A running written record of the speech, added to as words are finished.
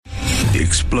The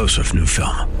explosive new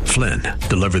film, Flynn,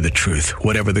 deliver the truth,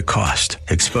 whatever the cost,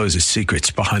 exposes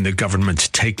secrets behind the government's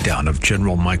takedown of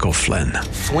General Michael Flynn.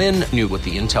 Flynn knew what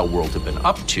the intel world had been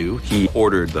up to. He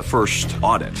ordered the first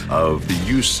audit of the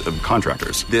use of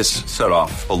contractors. This set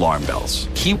off alarm bells.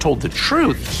 He told the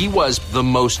truth. He was the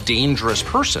most dangerous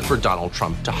person for Donald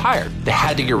Trump to hire. They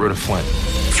had to get rid of Flynn.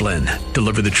 Flynn,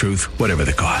 deliver the truth, whatever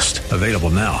the cost. Available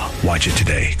now. Watch it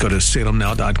today. Go to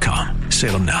salemnow.com.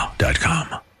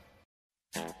 salemnow.com.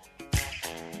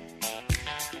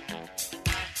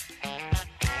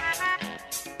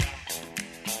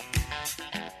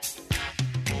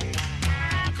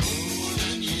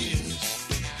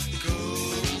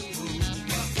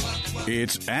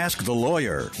 It's Ask the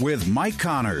Lawyer with Mike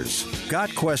Connors.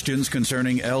 Got questions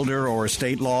concerning elder or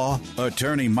estate law?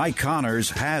 Attorney Mike Connors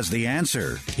has the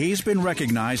answer. He's been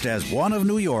recognized as one of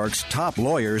New York's top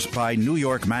lawyers by New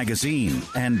York Magazine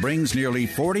and brings nearly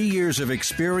 40 years of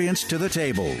experience to the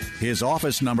table. His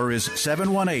office number is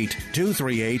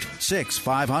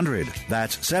 718-238-6500.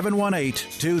 That's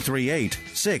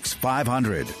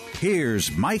 718-238-6500.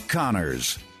 Here's Mike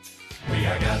Connors. We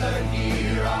are gathered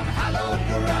here on hallowed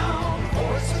ground,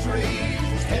 horses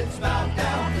raised, heads bowed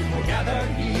down. We're gathered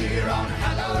here on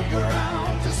hallowed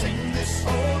ground to sing this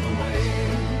old way.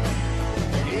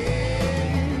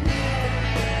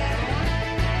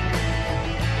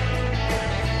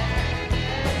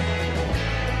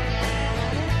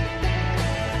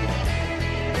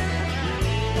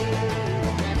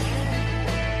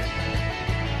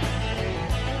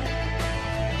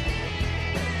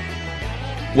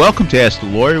 Welcome to Ask the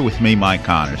Lawyer with me, Mike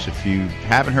Connors. If you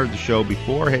haven't heard the show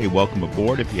before, hey, welcome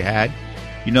aboard. If you had,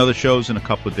 you know the show's in a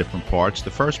couple of different parts.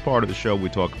 The first part of the show, we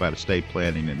talk about estate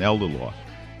planning and elder law.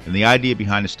 And the idea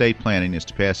behind estate planning is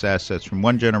to pass assets from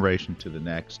one generation to the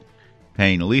next,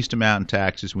 paying the least amount in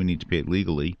taxes we need to pay it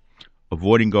legally,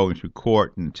 avoiding going through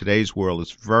court. In today's world,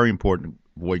 it's very important to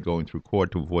avoid going through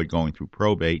court, to avoid going through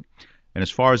probate. And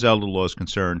as far as elder law is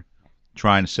concerned,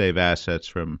 trying to save assets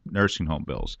from nursing home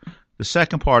bills. The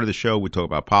second part of the show, we talk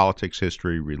about politics,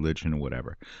 history, religion, and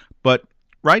whatever. But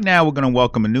right now, we're going to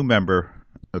welcome a new member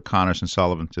of Connors and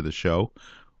Sullivan to the show,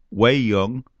 Wei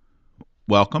Jung.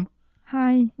 Welcome.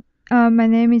 Hi, my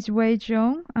name is Wei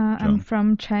Jung. I'm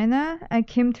from China. I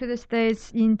came to the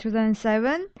States in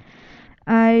 2007.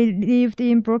 I lived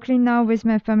in Brooklyn now with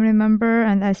my family member,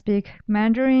 and I speak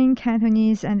Mandarin,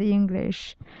 Cantonese, and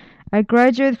English. I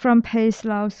graduated from Pace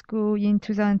Law School in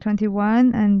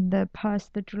 2021 and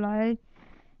passed the July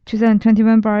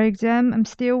 2021 bar exam. I'm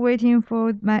still waiting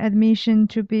for my admission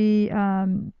to be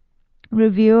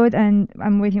reviewed, and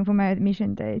I'm waiting for my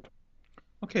admission date.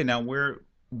 Okay, now where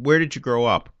did you grow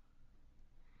up?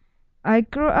 I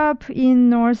grew up in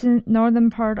northern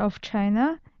part of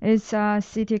China. It's a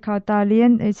city called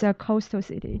Dalian. It's a coastal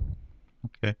city.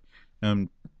 Okay.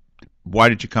 Why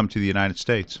did you come to the United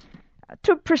States?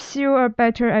 To pursue a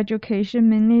better education,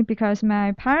 mainly because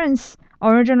my parents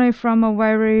originally from a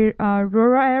very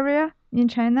rural area in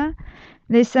China.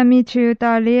 They sent me to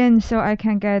Dalian so I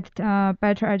can get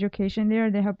better education there.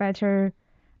 They have better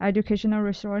educational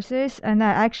resources. And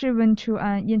I actually went to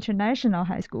an international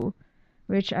high school,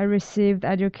 which I received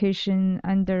education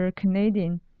under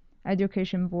Canadian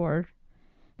Education Board.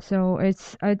 So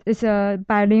it's a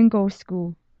bilingual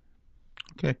school.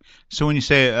 Okay. So when you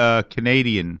say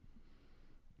Canadian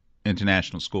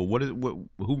international school,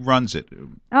 who runs it?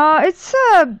 It's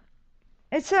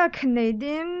a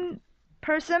Canadian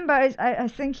person, but I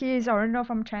think he is original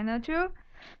from China too.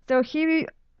 So he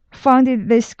founded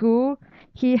this school.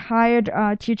 He hired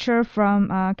a teacher from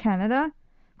Canada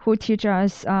who teach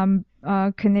us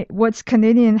what's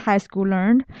Canadian high school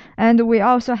learned, and we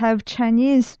also have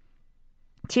Chinese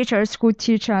teachers who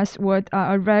teach us what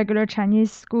a regular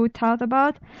Chinese school taught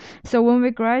about. So when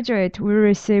we graduate, we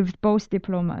received both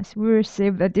diplomas. We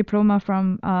received a diploma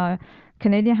from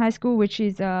Canadian high school, which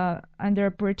is under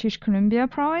British Columbia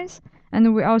province,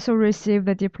 and we also received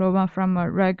a diploma from a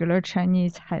regular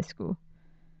Chinese high school.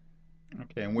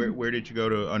 Okay, and where did you go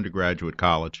to undergraduate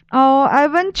college? Oh, I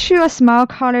went to a small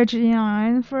college in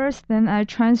Ireland first, then I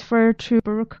transferred to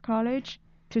Brooke College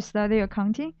to study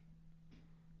accounting.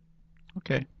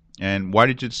 Okay. And why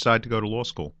did you decide to go to law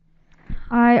school?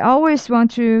 I always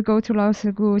want to go to law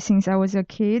school since I was a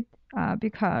kid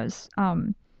because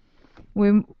my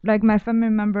family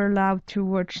member loved to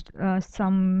watch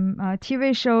some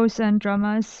TV shows and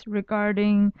dramas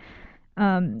regarding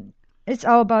it's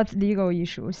all about legal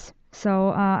issues. So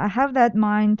I have that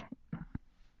mind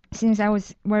since I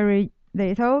was very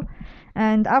little.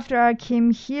 And after I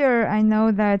came here, I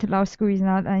know that law school is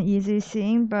not an easy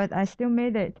thing, but I still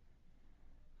made it.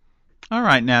 All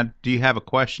right. Now, do you have a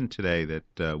question today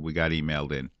that we got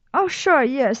emailed in? Oh, sure.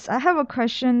 Yes, I have a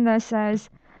question that says,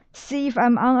 see if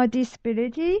I'm on a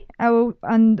disability, I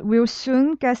will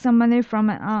soon get some money from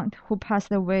my aunt who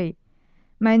passed away.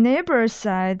 My neighbor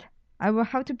said I will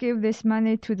have to give this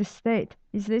money to the state.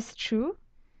 Is this true?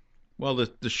 Well,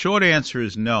 the short answer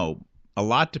is no. A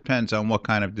lot depends on what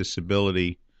kind of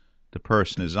disability the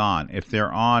person is on. If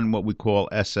they're on what we call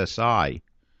SSI,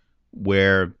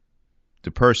 where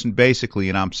the person basically,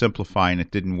 and I'm simplifying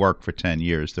it, didn't work for 10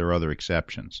 years. There are other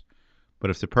exceptions. But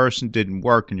if the person didn't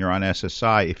work and you're on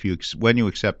SSI, when you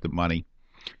accept the money,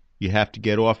 you have to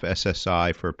get off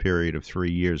SSI for a period of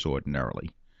 3 years ordinarily.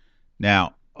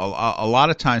 Now, a lot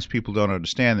of times people don't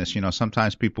understand this. You know,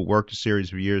 sometimes people work a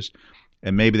series of years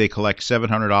and maybe they collect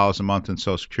 $700 a month in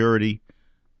Social Security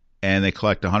and they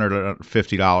collect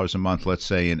 $150 a month, let's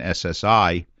say, in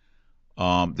SSI.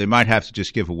 They might have to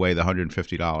just give away the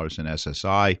 $150 in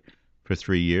SSI for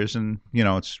 3 years, and you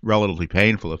know it's relatively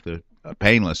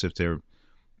painless if they're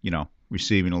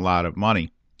receiving a lot of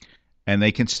money, and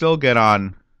they can still get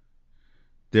on.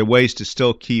 There are ways to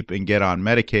still keep and get on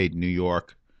Medicaid in New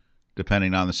York,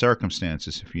 depending on the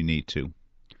circumstances, if you need to,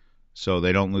 so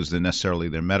they don't lose necessarily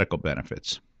their medical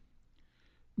benefits.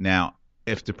 Now,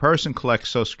 if the person collects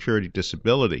Social Security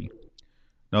disability,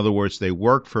 in other words, they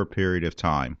work for a period of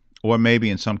time, or maybe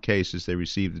in some cases they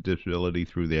receive the disability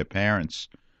through their parents'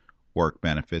 work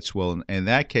benefits. Well, in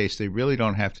that case, they really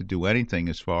don't have to do anything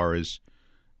as far as,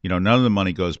 none of the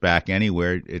money goes back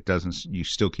anywhere. It doesn't. You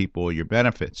still keep all your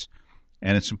benefits.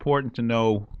 And it's important to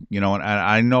know, and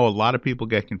I know a lot of people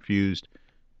get confused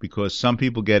because some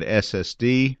people get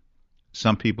SSD,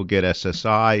 some people get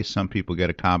SSI, some people get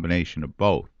a combination of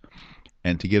both.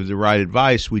 And to give the right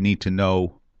advice, we need to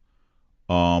know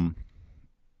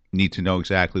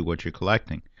exactly what you're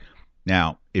collecting.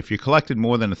 Now, if you're collecting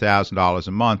more than $1,000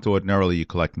 a month, ordinarily you're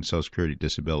collecting Social Security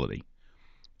disability.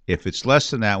 If it's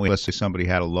less than that, let's say somebody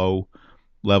had a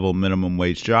low-level minimum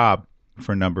wage job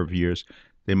for a number of years,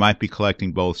 they might be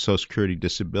collecting both Social Security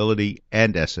disability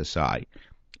and SSI.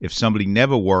 If somebody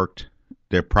never worked,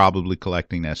 they're probably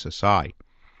collecting SSI.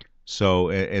 So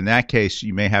in that case,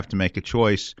 you may have to make a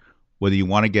choice whether you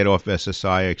want to get off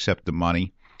SSI or accept the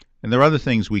money. And there are other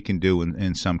things we can do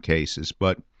in some cases.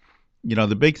 But,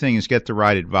 the big thing is get the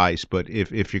right advice. But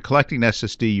if you're collecting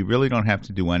SSD, you really don't have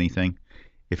to do anything.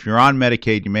 If you're on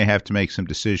Medicaid, you may have to make some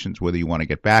decisions whether you want to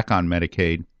get back on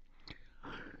Medicaid,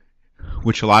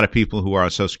 which a lot of people who are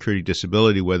on Social Security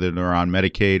disability, whether they're on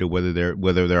Medicaid or whether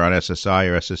they're on SSI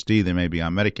or SSD, they may be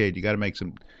on Medicaid. You got to make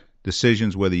some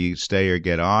decisions whether you stay or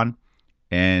get on.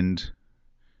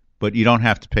 But you don't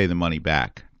have to pay the money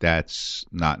back. That's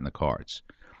not in the cards.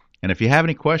 And if you have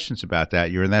any questions about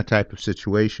that, you're in that type of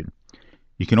situation,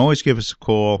 you can always give us a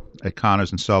call at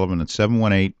Connors & Sullivan at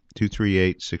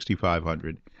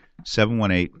 718-238-6500,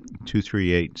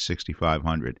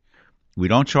 718-238-6500. We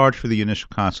don't charge for the initial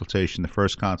consultation. The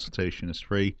first consultation is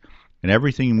free, and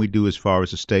everything we do as far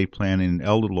as estate planning and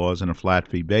elder law is on a flat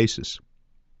fee basis.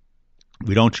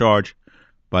 We don't charge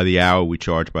by the hour, we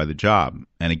charge by the job.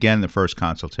 And again, the first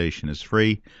consultation is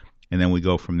free, and then we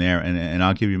go from there. And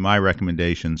I'll give you my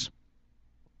recommendations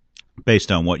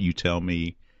based on what you tell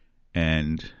me.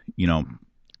 And,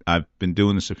 I've been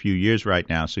doing this a few years right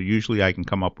now, so usually I can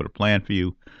come up with a plan for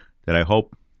you that I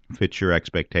hope fits your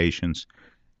expectations,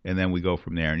 and then we go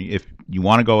from there. And if you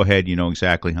want to go ahead, you know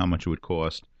exactly how much it would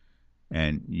cost,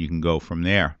 and you can go from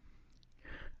there.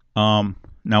 Now,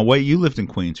 you lived in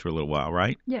Queens for a little while,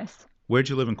 right? Yes. Where'd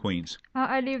you live in Queens?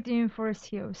 I lived in Forest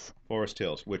Hills. Forest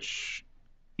Hills, which,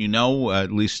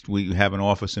 at least we have an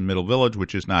office in Middle Village,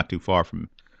 which is not too far from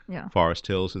Forest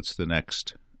Hills. It's the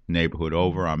next neighborhood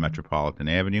over on Metropolitan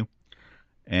Avenue.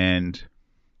 And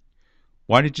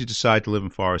why did you decide to live in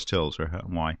Forest Hills, or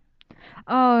why?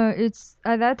 It's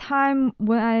at that time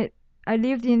when I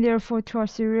lived in there for 2 or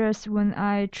 3 years when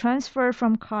I transferred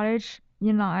from college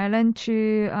in Long Island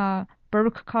to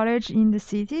Burke College in the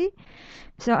city.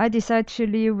 So I decided to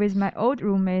live with my old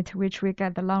roommate, which we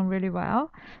got along really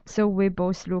well. So we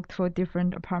both looked for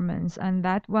different apartments, and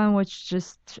that one was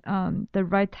just the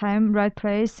right time, right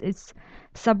place. It's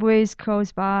subways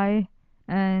close by,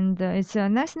 and it's a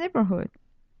nice neighborhood.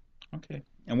 Okay.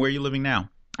 And where are you living now?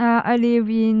 I live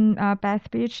in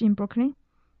Bath Beach in Brooklyn.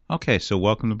 Okay, so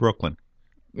welcome to Brooklyn.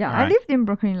 Yeah, All I right. lived in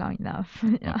Brooklyn long enough.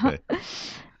 Yeah. Okay.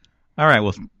 All right,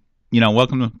 well,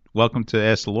 welcome to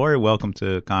Ask the Lawyer. Welcome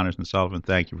to Connors & Sullivan.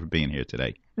 Thank you for being here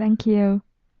today. Thank you.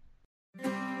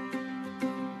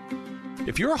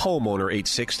 If you're a homeowner age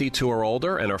 62 or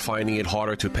older and are finding it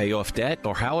harder to pay off debt,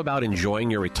 or how about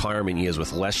enjoying your retirement years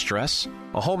with less stress?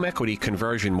 A home equity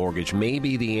conversion mortgage may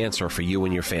be the answer for you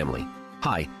and your family.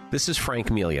 Hi, this is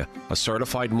Frank Melia, a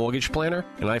certified mortgage planner,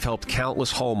 and I've helped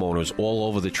countless homeowners all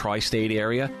over the tri-state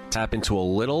area tap into a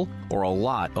little or a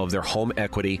lot of their home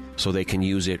equity so they can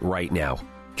use it right now.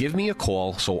 Give me a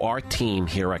call so our team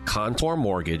here at Contour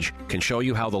Mortgage can show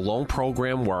you how the loan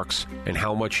program works and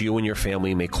how much you and your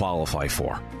family may qualify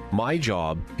for. My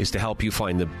job is to help you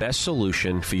find the best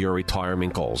solution for your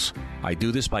retirement goals. I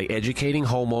do this by educating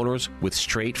homeowners with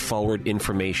straightforward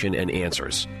information and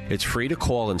answers. It's free to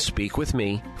call and speak with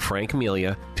me, Frank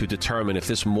Melia, to determine if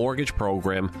this mortgage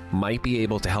program might be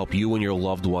able to help you and your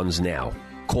loved ones now.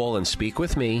 Call and speak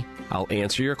with me. I'll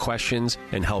answer your questions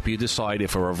and help you decide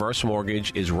if a reverse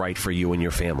mortgage is right for you and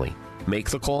your family. Make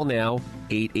the call now,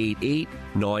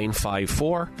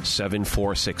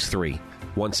 888-954-7463.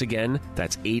 Once again,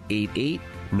 that's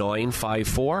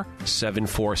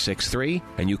 888-954-7463,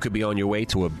 and you could be on your way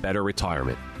to a better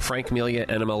retirement. Frank Melia,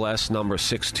 NMLS number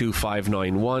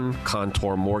 62591,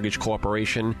 Contour Mortgage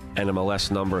Corporation, NMLS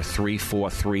number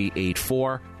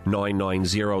 34384,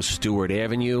 990 Stewart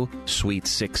Avenue, Suite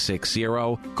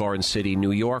 660, Garden City,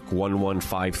 New York,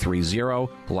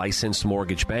 11530, licensed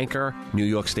mortgage banker, New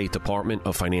York State Department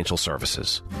of Financial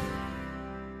Services.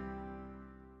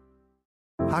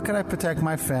 How can I protect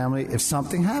my family if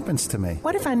something happens to me?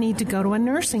 What if I need to go to a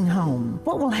nursing home?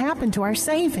 What will happen to our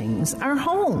savings, our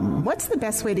home? What's the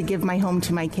best way to give my home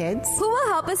to my kids? Who will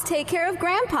help us take care of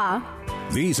Grandpa?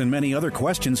 These and many other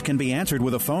questions can be answered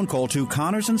with a phone call to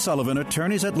Connors & Sullivan,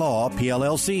 Attorneys at Law,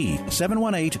 PLLC,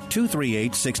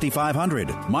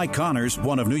 718-238-6500. Mike Connors,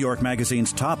 one of New York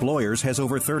Magazine's top lawyers, has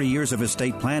over 30 years of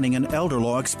estate planning and elder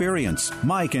law experience.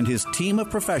 Mike and his team of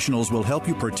professionals will help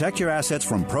you protect your assets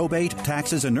from probate,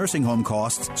 taxes, and nursing home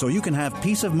costs so you can have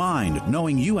peace of mind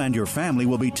knowing you and your family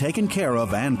will be taken care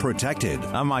of and protected.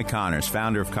 I'm Mike Connors,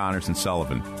 founder of Connors &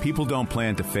 Sullivan. People don't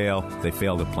plan to fail, they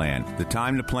fail to plan. The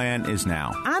time to plan is now.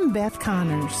 I'm Beth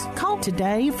Connors. Call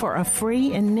today for a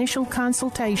free initial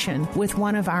consultation with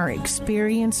one of our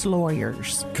experienced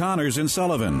lawyers. Connors &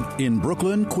 Sullivan in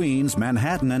Brooklyn, Queens,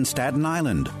 Manhattan, and Staten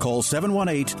Island. Call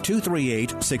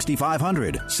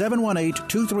 718-238-6500,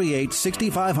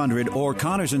 718-238-6500, or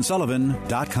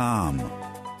ConnorsandSullivan.com.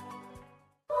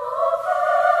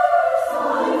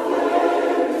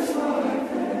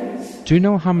 Do you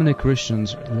know how many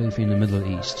Christians live in the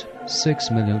Middle East? 6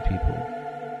 million people.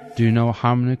 Do you know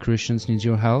how many Christians need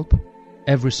your help?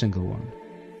 Every single one.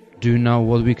 Do you know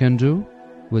what we can do?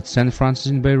 With St. Francis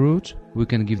in Beirut, we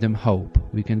can give them hope.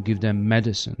 We can give them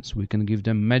medicines. We can give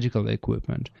them medical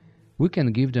equipment. We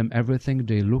can give them everything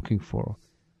they're looking for,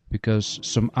 because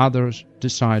some others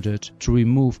decided to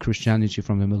remove Christianity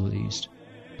from the Middle East.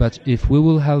 But if we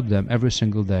will help them every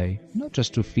single day, not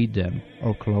just to feed them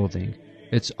or clothing,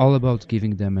 it's all about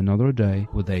giving them another day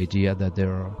with the idea that they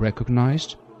are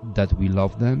recognized, that we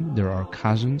love them, they're our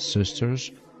cousins,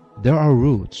 sisters, they're our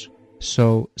roots.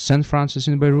 So St. Francis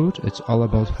in Beirut, it's all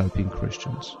about helping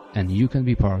Christians. And you can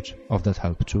be part of that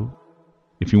help too.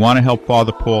 If you want to help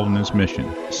Father Paul in his mission,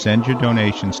 send your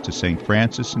donations to St.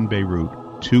 Francis in Beirut,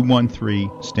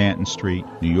 213 Stanton Street,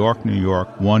 New York, New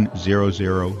York,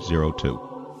 10002.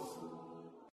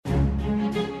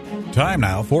 Time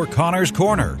now for Connor's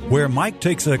Corner, where Mike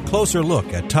takes a closer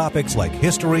look at topics like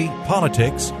history,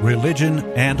 politics, religion,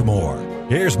 and more.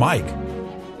 Here's Mike.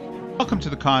 Welcome to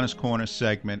the Connor's Corner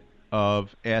segment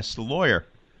of Ask the Lawyer.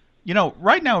 You know,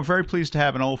 right now I'm very pleased to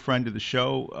have an old friend of the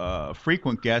show, a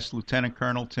frequent guest, Lieutenant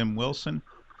Colonel Tim Wilson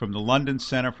from the London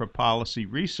Center for Policy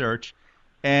Research.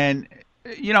 And,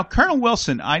 you know, Colonel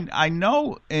Wilson, I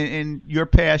know in your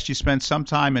past you spent some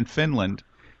time in Finland.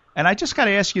 And I just got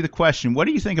to ask you the question, what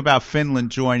do you think about Finland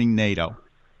joining NATO?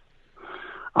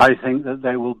 I think that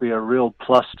they will be a real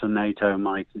plus to NATO,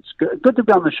 Mike. It's good to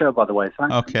be on the show, by the way.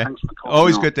 Thanks for calling.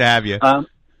 Always good to have you.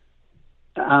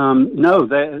 No, I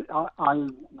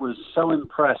was so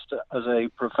impressed as a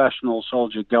professional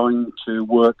soldier going to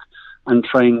work and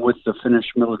train with the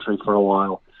Finnish military for a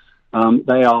while.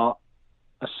 They are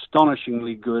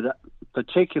astonishingly good,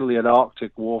 particularly at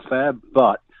Arctic warfare,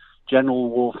 but general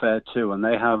warfare too, and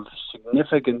they have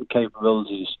significant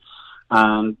capabilities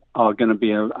and are going to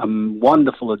be a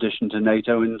wonderful addition to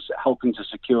NATO in helping to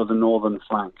secure the northern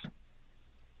flank.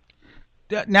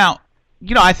 Now,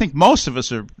 you know, I think most of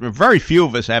us, or very few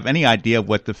of us, have any idea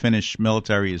what the Finnish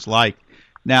military is like.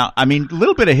 Now, I mean, a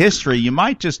little bit of history, you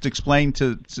might just explain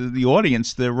to the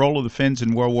audience the role of the Finns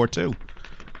in World War II.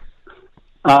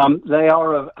 They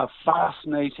are a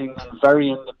fascinating and very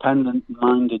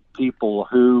independent-minded people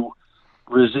who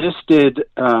resisted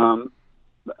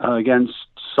against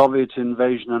Soviet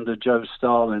invasion under Joe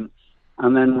Stalin,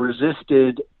 and then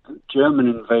resisted German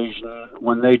invasion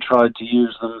when they tried to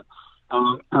use them.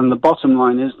 And the bottom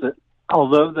line is that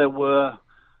although there were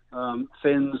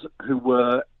Finns who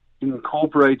were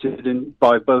incorporated in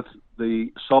by both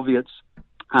the Soviets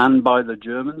and by the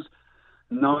Germans,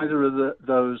 neither of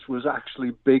those was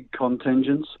actually big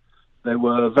contingents. They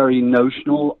were very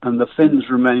notional, and the Finns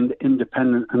remained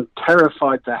independent and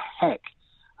terrified the heck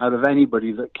out of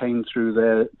anybody that came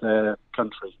through their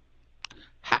country.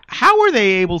 How were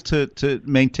they able to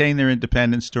maintain their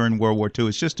independence during World War II?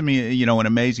 It's just, to me, an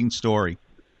amazing story.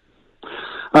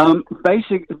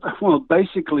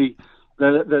 Basically,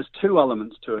 there's two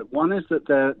elements to it. One is that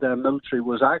their military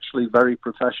was actually very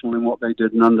professional in what they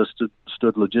did and understood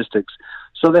logistics.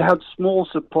 So they had small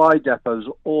supply depots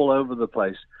all over the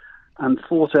place and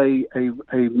fought a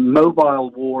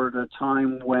mobile war at a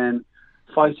time when,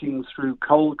 fighting through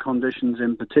cold conditions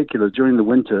in particular during the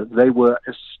winter, they were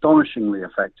astonishingly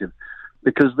effective,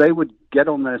 because they would get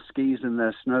on their skis and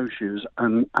their snowshoes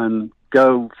and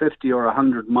go 50 or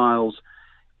 100 miles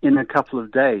in a couple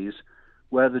of days,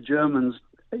 where the Germans,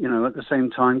 at the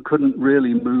same time, couldn't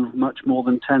really move much more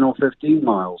than 10 or 15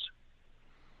 miles.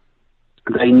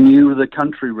 They knew the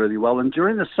country really well. And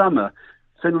during the summer,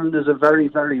 Finland is a very,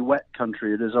 very wet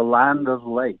country. It is a land of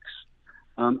lakes.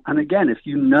 And again, if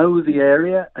you know the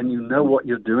area and you know what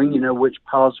you're doing, you know which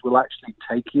paths will actually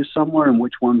take you somewhere and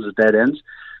which ones are dead ends.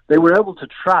 They were able to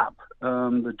trap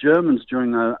the Germans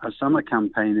during a summer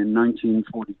campaign in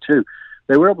 1942.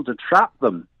 They were able to trap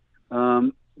them,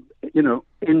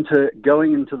 into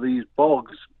going into these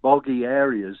boggy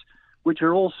areas, which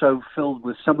are also filled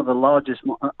with some of the largest.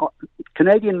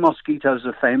 Canadian mosquitoes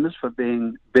are famous for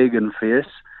being big and fierce.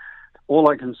 All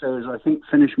I can say is I think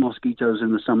Finnish mosquitoes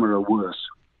in the summer are worse.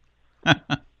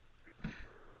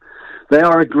 They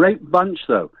are a great bunch,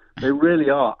 though. They really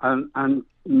are. And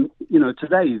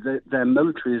today their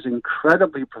military is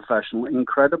incredibly professional,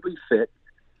 incredibly fit,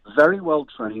 very well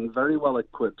trained, very well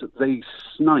equipped. They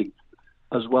snipe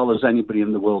as well as anybody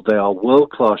in the world. They are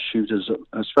world-class shooters,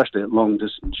 especially at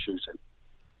long-distance shooting.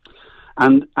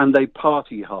 And they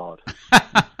party hard.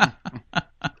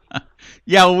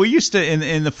 Yeah, well, we used to,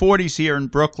 in the 40s here in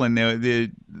Brooklyn,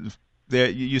 there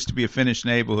used to be a Finnish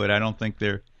neighborhood. I don't think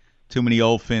there are too many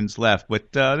old Finns left,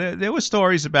 but there were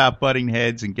stories about butting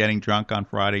heads and getting drunk on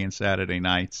Friday and Saturday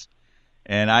nights.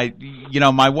 And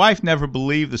my wife never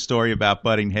believed the story about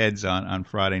butting heads on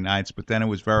Friday nights, but then it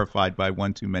was verified by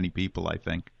one too many people, I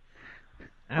think.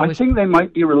 I think they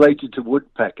might be related to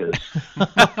woodpeckers.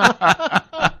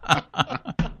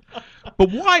 But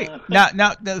why?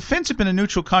 Now, the Finns have been a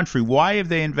neutral country. Why have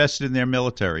they invested in their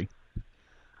military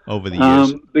over the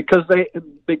years? Because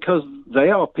they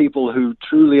are people who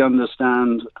truly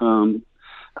understand.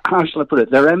 How shall I put it?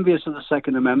 They're envious of the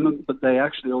Second Amendment, but they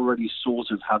actually already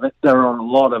sort of have it. There are a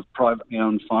lot of privately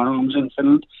owned firearms in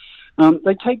Finland.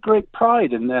 They take great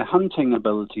pride in their hunting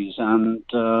abilities and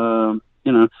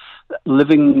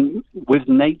living with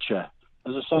nature.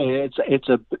 As I say,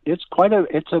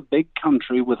 it's a big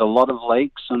country with a lot of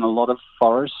lakes and a lot of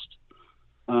forest.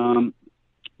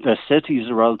 Their cities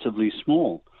are relatively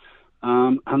small,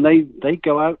 and they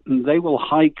go out and they will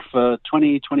hike for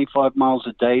 20, 25 miles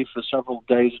a day for several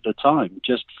days at a time,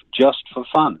 just for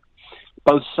fun,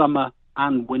 both summer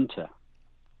and winter.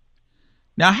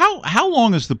 Now, how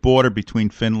long is the border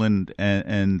between Finland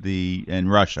and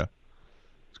Russia? I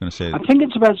was going to say. I think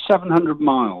it's about 700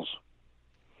 miles.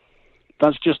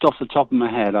 That's just off the top of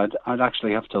my head. I'd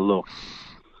actually have to look.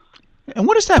 And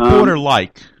what is that border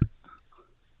like?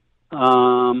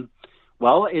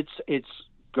 Well, it's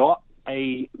got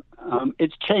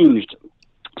it's changed.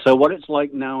 So what it's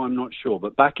like now, I'm not sure.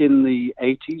 But back in the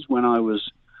 80s, when I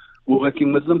was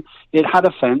working with them, it had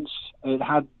a fence. It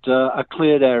had a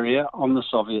cleared area on the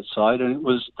Soviet side, and it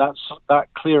was that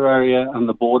clear area and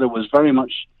the border was very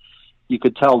much, you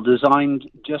could tell, designed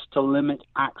just to limit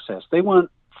access. They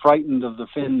weren't frightened of the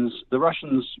Finns. The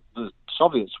Russians, the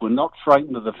Soviets, were not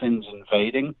frightened of the Finns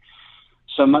invading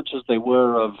so much as they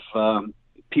were of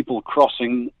people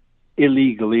crossing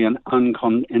illegally and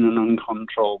in an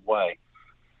uncontrolled way.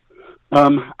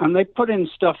 And they put in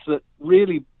stuff that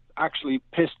really actually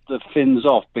pissed the Finns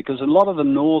off, because a lot of the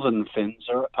northern Finns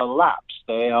are Lapps.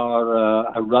 They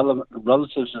are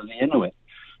relatives of the Inuit,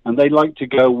 and they like to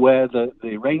go where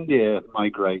the reindeer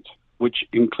migrate, which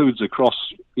includes across,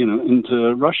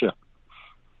 into Russia.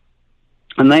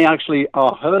 And they actually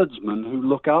are herdsmen who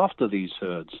look after these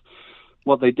herds.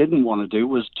 What they didn't want to do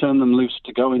was turn them loose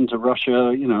to go into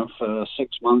Russia, for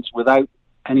 6 months without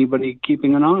anybody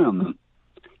keeping an eye on them.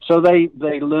 So they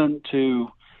learned to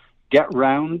get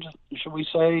round, shall we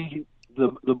say,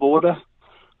 the border.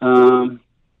 And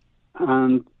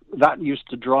that used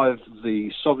to drive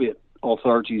the Soviet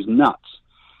authorities nuts.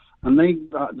 And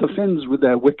the Finns, with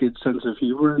their wicked sense of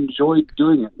humor, enjoyed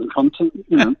doing it and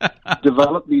continue,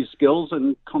 develop these skills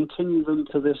and continue them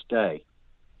to this day.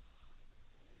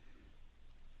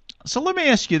 So let me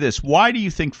ask you this: why do you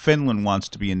think Finland wants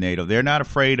to be in NATO? They're not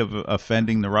afraid of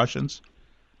offending the Russians?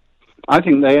 I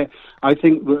think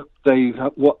the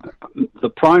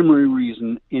primary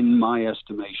reason, in my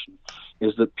estimation,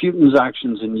 is that Putin's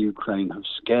actions in Ukraine have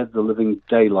scared the living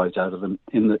daylight out of him.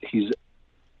 In that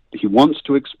he wants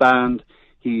to expand,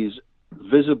 he's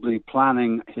visibly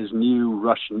planning his new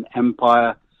Russian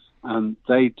empire, and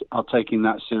they are taking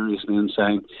that seriously and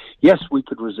saying, yes, we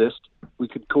could resist, we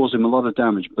could cause him a lot of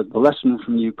damage, but the lesson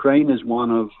from Ukraine is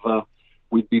one of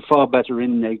we'd be far better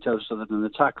in NATO, so that an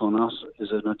attack on us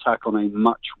is an attack on a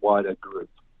much wider group.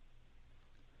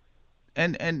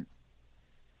 And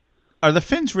are the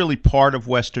Finns really part of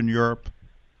Western Europe?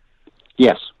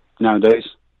 Yes, nowadays.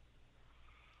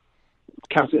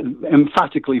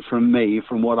 Emphatically from me,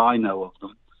 from what I know of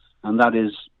them, and that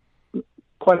is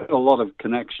quite a lot of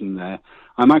connection there.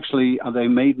 They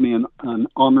made me an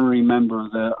honorary member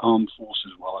of their armed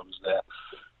forces while I was there.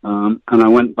 And I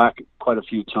went back quite a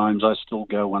few times. I still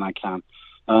go when I can.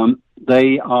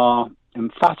 They are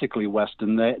emphatically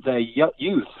Western. Their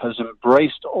youth has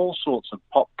embraced all sorts of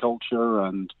pop culture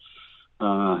and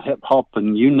hip-hop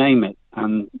and you name it.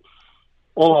 And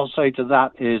all I'll say to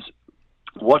that is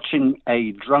watching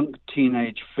a drunk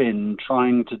teenage Finn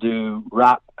trying to do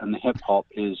rap and hip-hop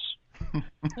is,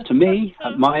 to me,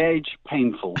 at my age,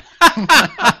 painful.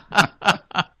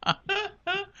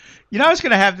 You know, I was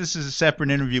going to have this as a separate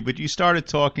interview, but you started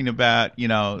talking about,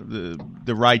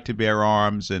 the right to bear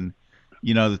arms and,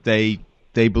 that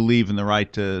they believe in the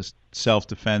right to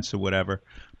self-defense or whatever.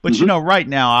 But, right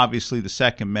now, obviously, the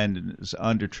Second Amendment is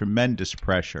under tremendous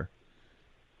pressure.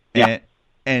 Yeah.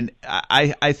 And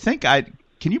I think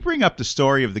can you bring up the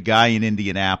story of the guy in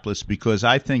Indianapolis? Because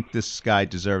I think this guy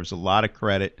deserves a lot of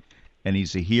credit, and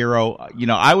he's a hero.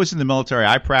 I was in the military.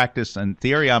 I practiced. In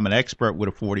theory, I'm an expert with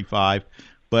a .45.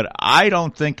 But I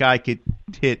don't think I could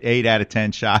hit 8 out of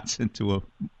 10 shots into a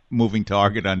moving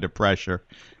target under pressure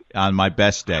on my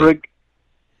best day.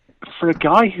 For a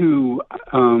guy who,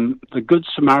 the Good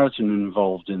Samaritan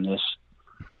involved in this,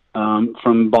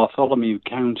 from Bartholomew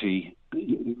County,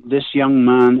 this young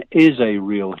man is a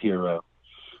real hero.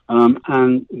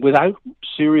 And without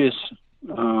serious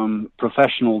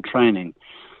professional training,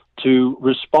 to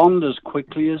respond as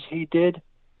quickly as he did,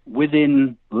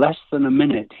 within less than a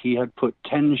minute, he had put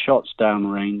 10 shots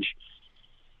downrange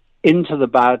into the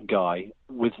bad guy,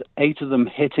 with 8 of them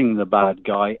hitting the bad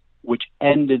guy, which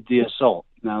ended the assault.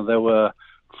 Now, there were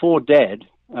 4 dead.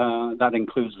 That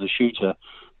includes the shooter.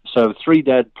 So 3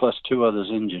 dead plus 2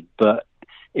 others injured. But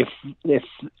if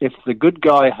the good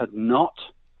guy had not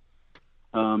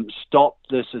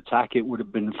stopped this attack, it would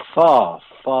have been far,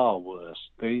 far worse.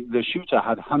 The shooter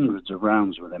had hundreds of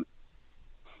rounds with him.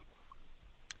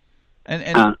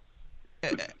 And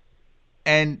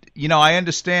I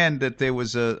understand that there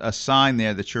was a sign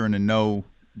there that you're in a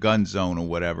no-gun zone or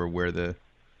whatever, where the...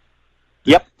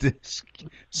 Yep.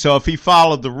 So if he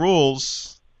followed the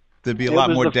rules, there'd be a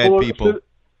lot more dead people.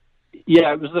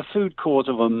 Yeah, it was the food court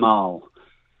of a mall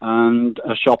and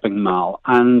a shopping mall.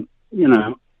 And,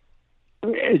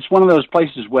 it's one of those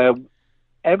places where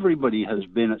everybody has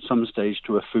been at some stage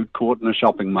to a food court and a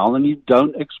shopping mall, and you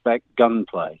don't expect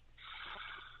gunplay.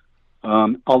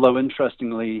 Although,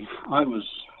 interestingly, I was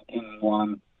in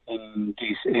one in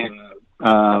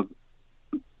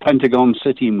Pentagon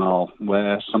City Mall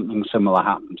where something similar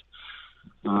happened.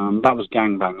 That was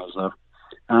gangbangers, though.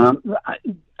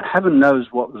 Heaven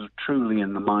knows what was truly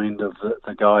in the mind of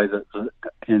the guy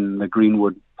in the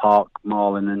Greenwood Park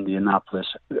Mall in Indianapolis.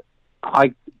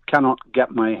 I cannot get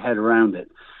my head around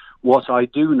it. What I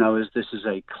do know is this is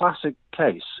a classic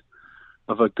case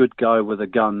of a good guy with a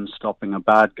gun stopping a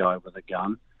bad guy with a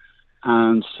gun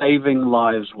and saving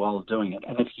lives while doing it.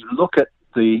 And if you look at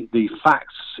the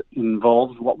facts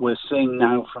involved, what we're seeing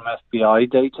now from FBI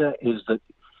data is that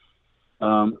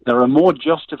there are more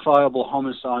justifiable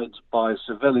homicides by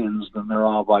civilians than there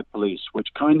are by police,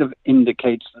 which kind of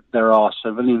indicates that there are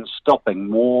civilians stopping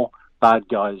more bad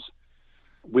guys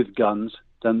with guns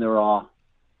than there are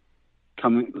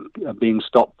being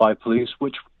stopped by police,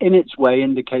 which in its way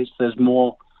indicates there's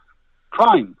more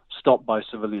crime stopped by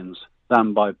civilians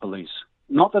than by police.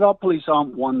 Not that our police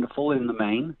aren't wonderful in the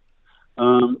main,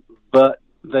 but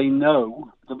they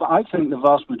know, I think the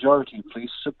vast majority of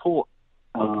police support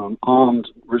armed,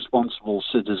 responsible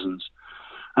citizens.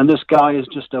 And this guy is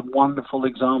just a wonderful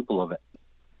example of it.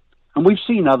 And we've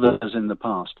seen others in the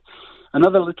past.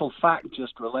 Another little fact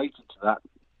just related to that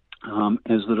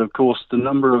is that, of course, the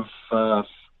number of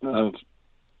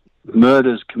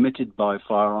murders committed by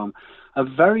firearm are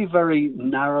very, very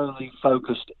narrowly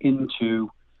focused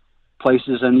into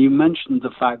places. And you mentioned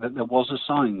the fact that there was a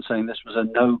sign saying this was a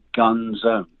no-gun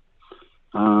zone.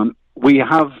 We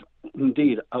have,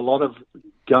 indeed, a lot of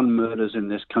gun murders in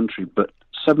this country, but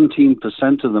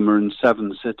 17% of them are in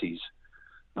 7 cities.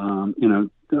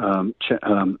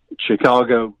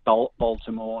 Chicago,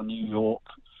 Baltimore, New York,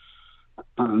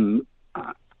 and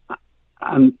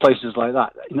places like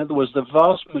that. In other words, the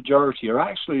vast majority are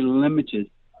actually limited,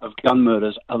 of gun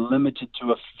murders are limited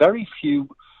to a very few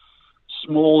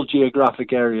small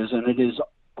geographic areas, and it is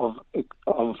of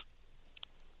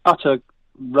utter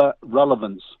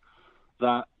relevance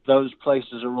that those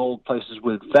places are all places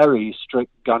with very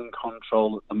strict gun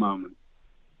control at the moment.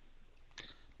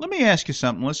 Let me ask you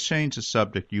something. Let's change the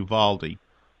subject, Uvalde.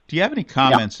 Do you have any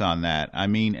comments on that? I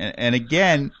mean, and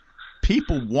again,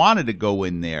 people wanted to go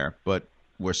in there, but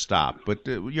were stopped. But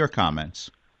your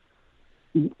comments?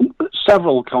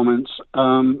 Several comments.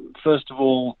 First of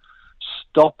all,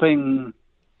 stopping,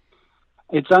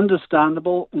 it's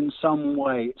understandable in some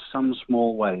way, some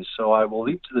small ways. So I will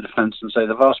leap to the defense and say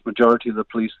the vast majority of the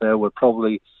police there were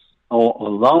probably, or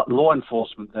law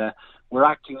enforcement there, were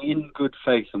acting in good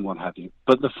faith and what have you.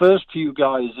 But the first few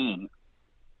guys in,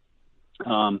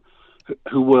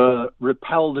 who were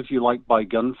repelled, if you like, by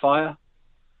gunfire,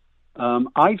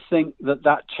 I think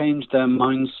that changed their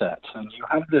mindset. And you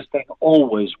have this thing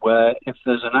always where if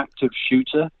there's an active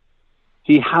shooter,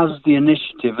 he has the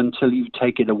initiative until you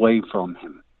take it away from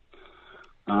him.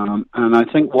 And I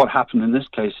think what happened in this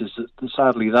case is that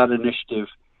sadly that initiative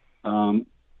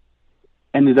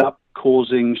ended up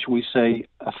causing, shall we say,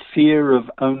 a fear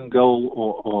of own goal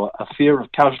or a fear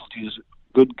of casualties,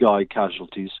 good guy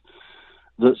casualties,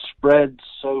 that spread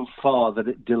so far that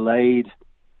it delayed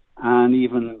and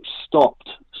even stopped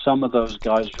some of those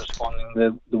guys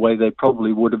responding the way they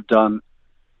probably would have done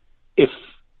if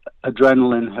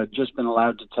adrenaline had just been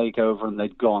allowed to take over and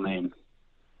they'd gone in.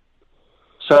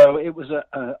 So it was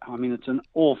it's an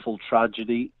awful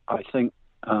tragedy. I think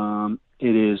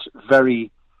it is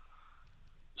very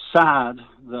sad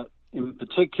that, in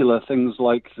particular, things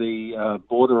like the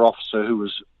border officer who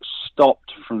was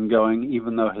stopped from going,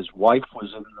 even though his wife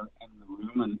was in the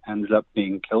room and ended up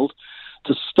being killed,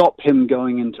 to stop him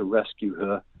going in to rescue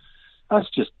her.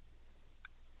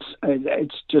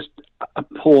 It's just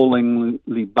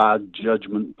appallingly bad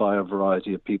judgment by a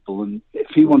variety of people. And if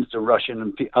he wanted to rush in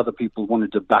and other people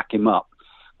wanted to back him up,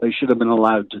 they should have been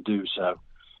allowed to do so.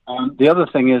 The other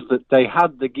thing is that they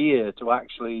had the gear to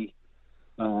actually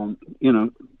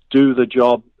do the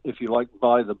job, if you like,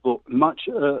 by the book,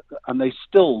 and they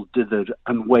still did it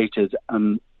and waited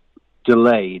and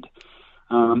delayed.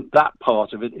 That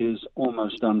part of it is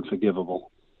almost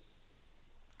unforgivable.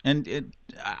 And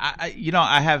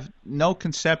I have no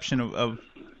conception of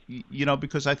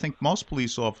because I think most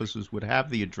police officers would have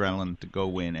the adrenaline to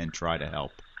go in and try to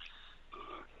help,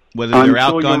 whether they're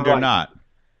outgunned or not.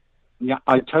 Yeah,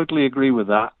 I totally agree with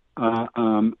that.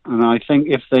 And I think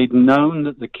if they'd known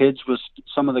that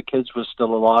some of the kids were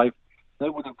still alive, they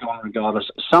would have gone regardless.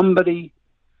 Somebody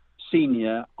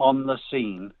senior on the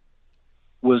scene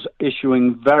was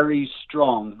issuing very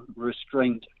strong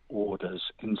restraint orders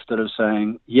instead of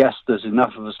saying, yes, there's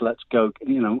enough of us, let's go.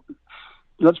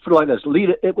 Let's put it like this.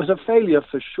 It was a failure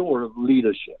for sure of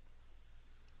leadership.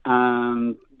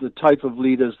 And the type of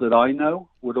leaders that I know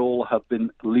would all have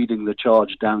been leading the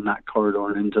charge down that corridor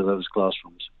and into those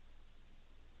classrooms.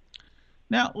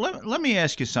 Now, let me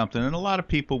ask you something. And a lot of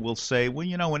people will say, well,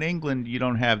 in England, you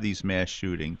don't have these mass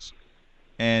shootings.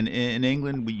 And in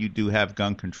England, you do have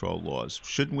gun control laws.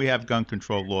 Shouldn't we have gun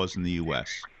control laws in the U.S.?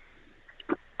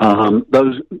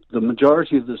 The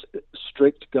majority of the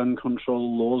strict gun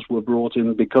control laws were brought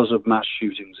in because of mass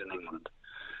shootings in England.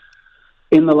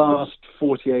 In the last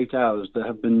 48 hours, there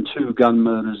have been 2 gun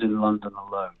murders in London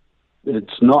alone.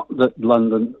 It's not that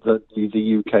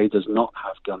the UK does not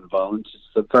have gun violence.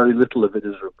 It's that very little of it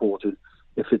is reported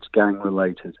if it's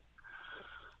gang-related.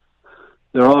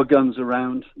 There are guns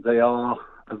around. They are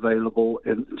available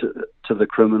to the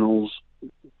criminals.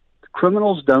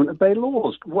 Criminals don't obey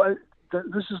laws.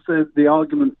 This is the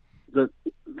argument that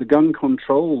the gun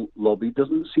control lobby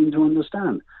doesn't seem to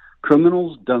understand.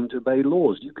 Criminals don't obey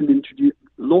laws. You can introduce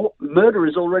law. Murder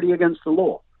is already against the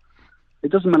law.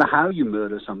 It doesn't matter how you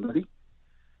murder somebody.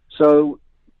 So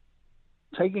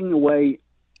taking away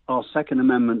our Second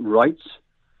Amendment rights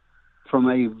from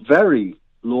a very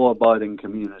law-abiding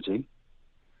community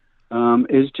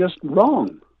is just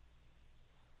wrong.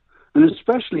 And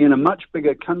especially in a much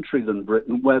bigger country than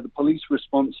Britain, where the police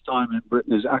response time in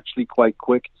Britain is actually quite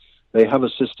quick, They have a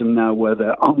system now where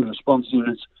their armed response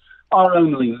units are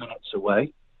only minutes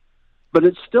away. But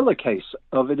it's still a case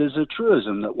of it as a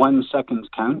truism that when seconds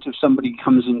count, if somebody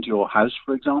comes into your house,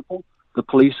 for example, the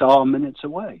police are minutes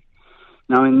away.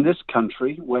 Now, in this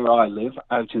country where I live,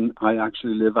 I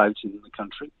actually live out in the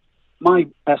country, my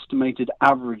estimated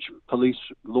average police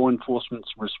law enforcement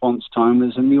response time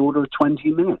is in the order of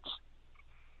 20 minutes.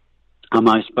 Am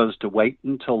I supposed to wait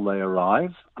until they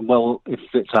arrive? Well, if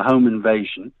it's a home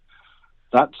invasion,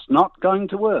 that's not going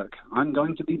to work. I'm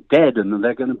going to be dead, and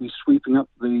they're going to be sweeping up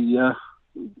the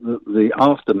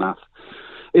aftermath.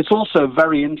 It's also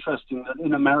very interesting that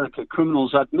in America,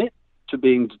 criminals admit to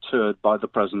being deterred by the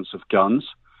presence of guns,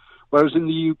 whereas in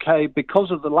the UK, because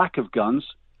of the lack of guns,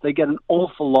 they get an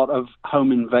awful lot of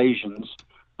home invasions,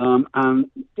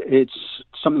 and it's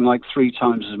something like 3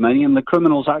 times as many. And the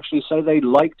criminals actually say they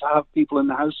like to have people in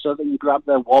the house so they can grab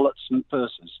their wallets and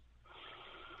purses.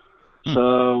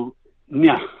 So,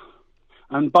 yeah.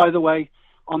 And by the way,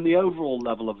 on the overall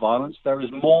level of violence,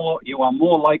 you are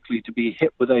more likely to be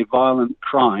hit with a violent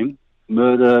crime,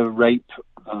 murder, rape,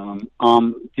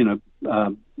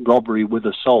 robbery with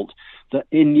assault,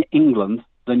 in England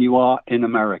than you are in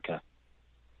America.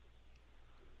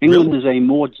 England is a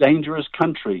more dangerous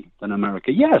country than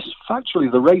America. Yes, factually,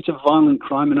 the rate of violent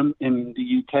crime in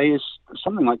the UK is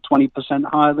something like 20%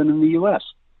 higher than in the US.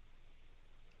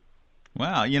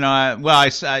 Wow,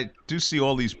 I do see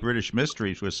all these British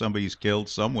mysteries where somebody's killed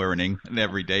somewhere in England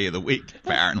every day of the week,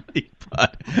 apparently,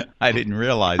 but I didn't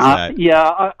realize that.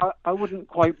 Yeah, I wouldn't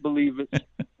quite believe it.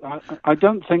 I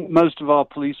don't think most of our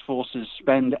police forces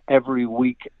spend every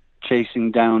week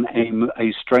chasing down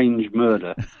a strange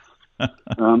murder.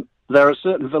 There are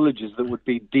certain villages that would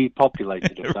be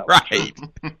depopulated if that was true.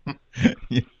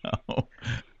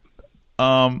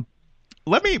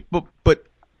 But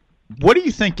what do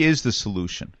you think is the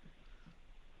solution?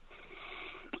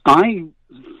 I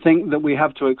think that we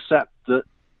have to accept that,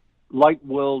 like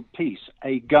world peace,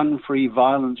 a gun-free,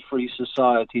 violence-free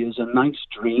society is a nice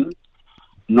dream,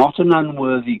 not an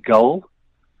unworthy goal,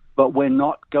 but we're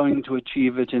not going to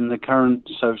achieve it in the current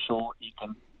social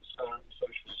setting.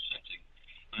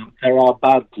 There are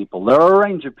bad people. There are a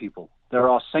range of people. There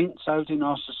are saints out in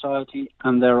our society,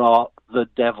 and there are the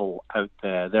devil out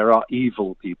there. There are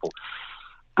evil people.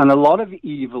 And a lot of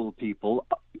evil people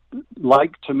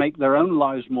like to make their own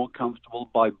lives more comfortable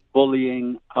by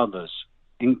bullying others,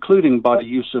 including by the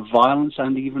use of violence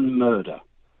and even murder.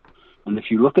 And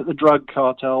if you look at the drug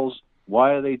cartels,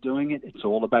 why are they doing it? It's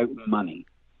all about money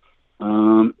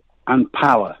and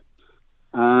power.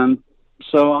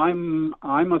 So I'm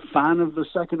a fan of the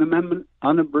Second Amendment,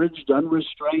 unabridged,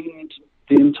 unrestrained,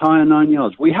 the entire 9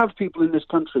 yards. We have people in this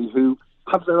country who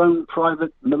have their own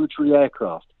private military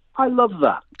aircraft. I love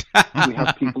that. We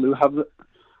have people who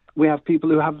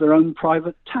have their own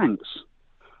private tanks.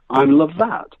 I love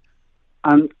that.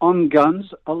 And on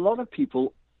guns, a lot of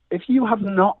people, if you have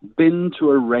not been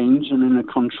to a range and in a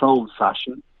controlled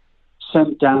fashion,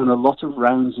 sent down a lot of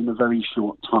rounds in a very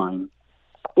short time,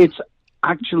 it's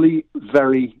actually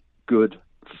very good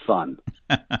fun.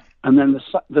 And then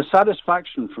the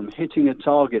satisfaction from hitting a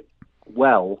target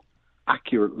well,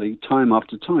 accurately, time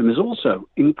after time, is also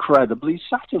incredibly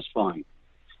satisfying.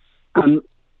 And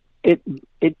it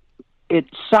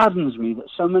saddens me that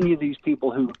so many of these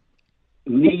people who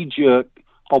knee-jerk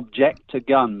object to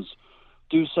guns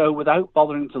do so without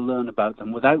bothering to learn about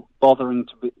them, without bothering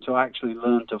to actually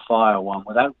learn to fire one,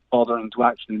 without bothering to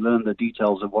actually learn the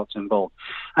details of what's involved.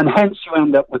 And hence you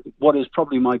end up with what is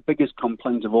probably my biggest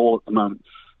complaint of all at the moment,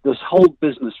 this whole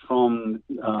business from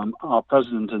our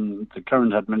president and the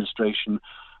current administration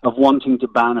of wanting to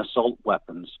ban assault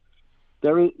weapons.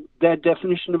 Their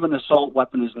definition of an assault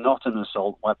weapon is not an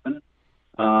assault weapon.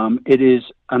 It is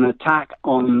an attack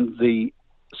on the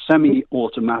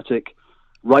semi-automatic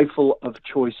rifle of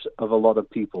choice of a lot of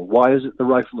people. Why is it the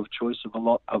rifle of choice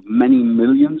of many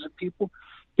millions of people?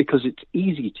 Because it's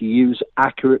easy to use,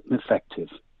 accurate and effective,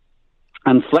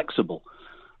 and flexible.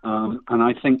 And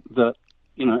I think that,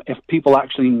 if people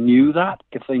actually knew that,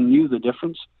 if they knew the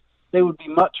difference, they would be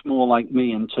much more like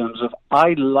me in terms of,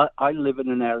 I live in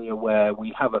an area where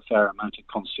we have a fair amount of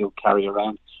concealed carry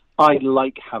around. I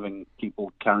like having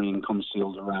people carrying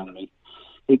concealed around me.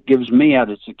 It gives me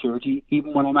added security,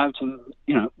 even when I'm out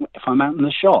if I'm out in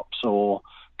the shops or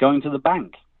going to the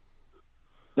bank.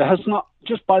 There has not,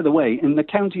 just by the way, in the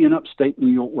county in upstate New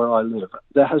York where I live,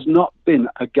 there has not been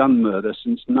a gun murder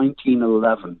since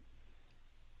 1911.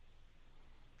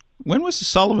 When was the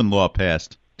Sullivan Law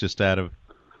passed? Just out of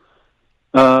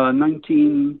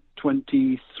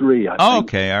 1923, I think. Oh,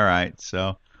 okay, all right.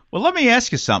 So, Well, let me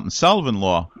ask you something. Sullivan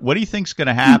Law, what do you think is going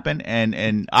to happen?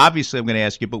 And obviously I'm going to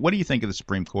ask you, but what do you think of the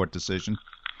Supreme Court decision?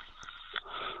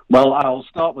 Well, I'll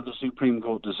start with the Supreme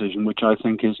Court decision, which I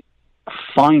think is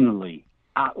finally,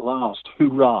 at last,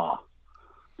 hurrah.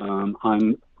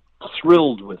 I'm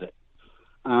thrilled with it.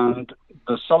 And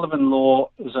the Sullivan Law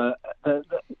is a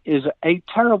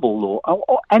terrible law.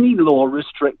 Or any law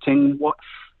restricting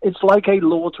it's like a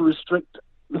law to restrict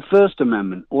the First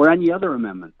Amendment or any other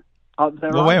amendment.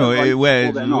 Well,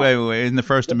 wait. Isn't the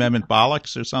First Amendment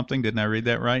bollocks or something? Didn't I read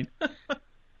that right?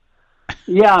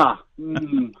 Yeah.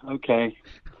 Okay.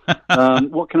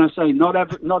 What can I say? Not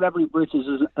every Brit is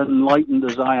as enlightened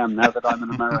as I am now that I'm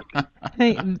an American.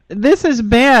 Hey, this is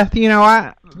Beth. You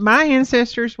know, my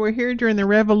ancestors were here during the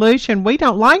Revolution. We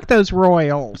don't like those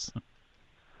royals.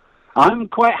 I'm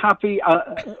quite happy.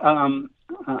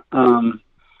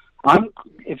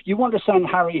 If you want to send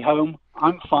Harry home,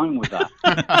 I'm fine with that.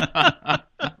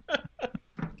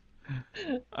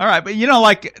 All right, but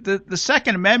like the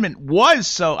Second Amendment was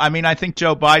so. I mean, I think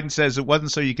Joe Biden says it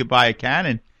wasn't so you could buy a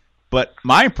cannon, but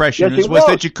my impression was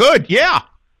that you could. Yeah,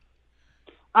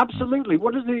 absolutely.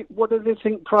 What do they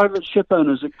think private ship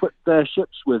owners equipped their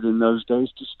ships with in those days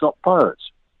to stop pirates?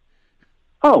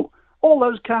 Oh, all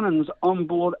those cannons on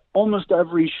board almost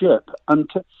every ship. And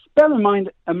bear in mind,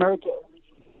 America,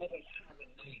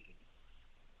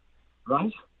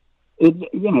 right?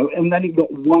 And then it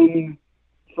got one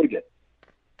frigate.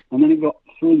 And then it got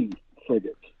 3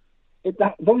 frigates.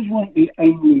 Those weren't the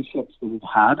only ships that it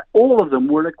had. All of them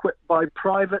were equipped by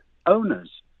private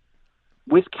owners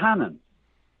with cannon.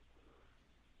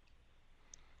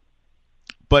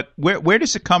 But where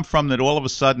does it come from that all of a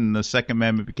sudden the Second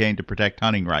Amendment became to protect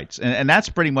hunting rights? And that's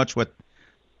pretty much what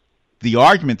the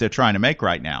argument they're trying to make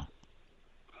right now.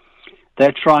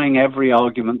 They're trying every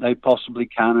argument they possibly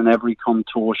can and every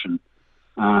contortion.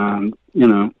 The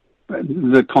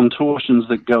contortions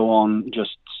that go on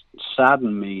just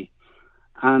sadden me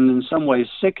and in some ways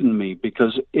sicken me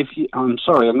because I'm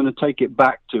going to take it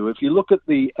back to, if you look at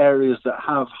the areas that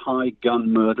have high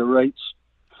gun murder rates,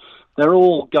 they're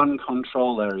all gun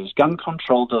control areas. Gun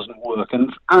control doesn't work.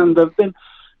 And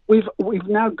we've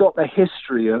now got a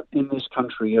history in this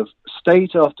country of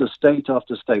state after state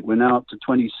after state. We're now up to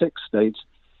 26 states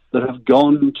that have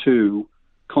gone to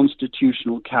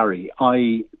constitutional carry,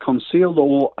 i.e. concealed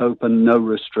or open, no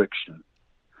restriction.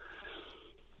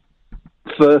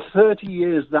 For 30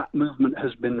 years, that movement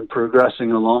has been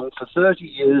progressing along. For 30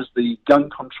 years, the gun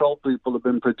control people have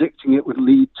been predicting it would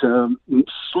lead to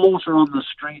slaughter on the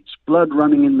streets, blood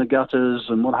running in the gutters,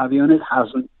 and what have you, and it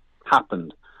hasn't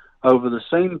happened. Over the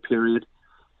same period,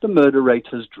 the murder rate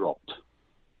has dropped.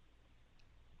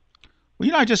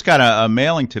 Well, I just got a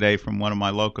mailing today from one of my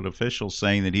local officials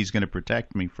saying that he's going to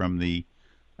protect me from the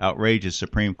outrageous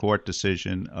Supreme Court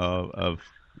decision of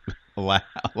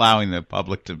allowing the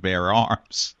public to bear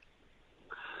arms.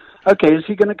 Okay, is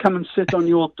he going to come and sit on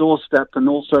your doorstep and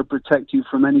also protect you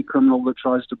from any criminal that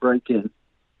tries to break in?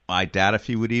 I doubt if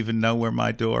he would even know where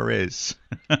my door is.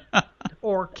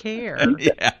 Or care.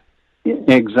 Yeah.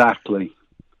 Exactly.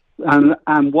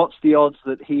 And what's the odds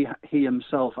that he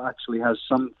himself actually has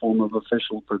some form of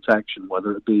official protection,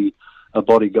 whether it be a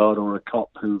bodyguard or a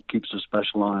cop who keeps a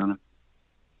special eye on him?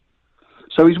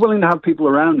 So he's willing to have people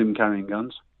around him carrying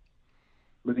guns,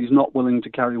 but he's not willing to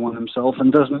carry one himself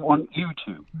and doesn't want you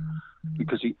to,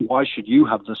 because why should you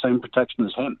have the same protection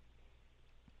as him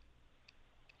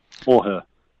or her?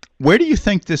 Where do you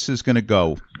think this is going to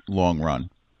go long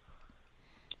run?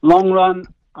 Long run,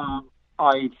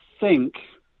 I think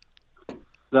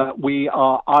that we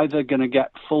are either going to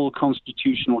get full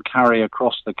constitutional carry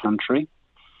across the country,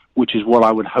 which is what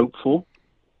I would hope for,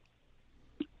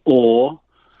 or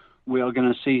we are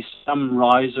going to see some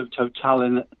rise of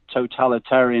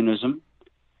totalitarianism,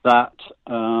 that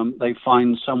they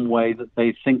find some way that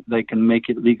they think they can make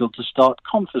it legal to start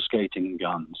confiscating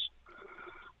guns.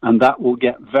 And that will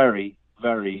get very,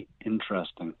 very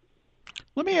interesting.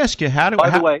 Let me ask you,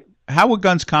 how were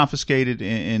guns confiscated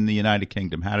in the United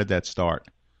Kingdom? How did that start?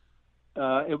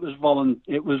 It was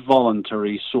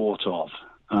voluntary, sort of.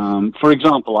 For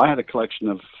example, I had a collection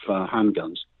of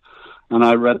handguns, and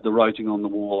I read the writing on the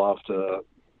wall after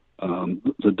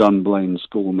the Dunblane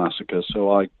school massacre,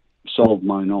 so I sold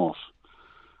mine off.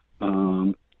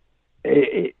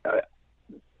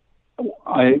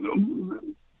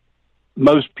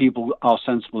 Most people are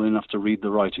sensible enough to read the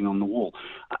writing on the wall.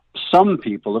 Some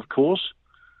people, of course,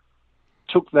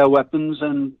 took their weapons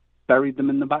and buried them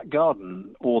in the back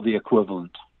garden or the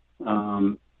equivalent.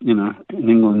 In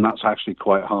England, that's actually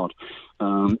quite hard.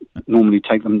 Normally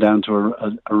take them down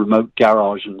to a remote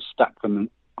garage and stack them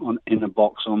in a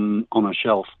box on a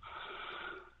shelf.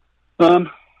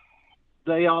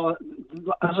 They are,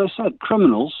 as I said,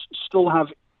 criminals still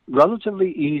have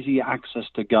relatively easy access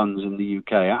to guns in the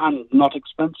UK, and not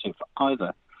expensive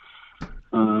either.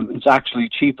 It's actually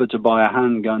cheaper to buy a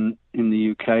handgun in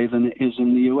the UK than it is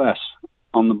in the US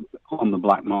on the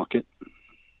black market.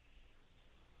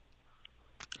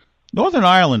 Northern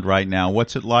Ireland right now,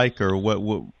 what's it like, or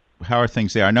what how are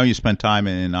things there? I know you spent time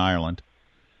in Ireland.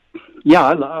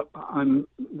 Yeah,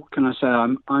 what can I say?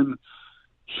 I'm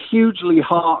hugely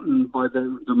heartened by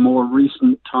the more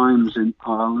recent times in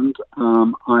Ireland.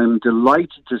 I'm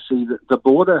delighted to see that the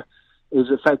border is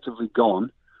effectively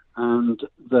gone, and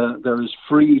there is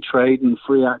free trade and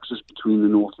free access between the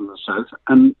north and the south,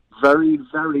 and very,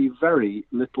 very, very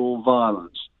little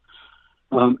violence.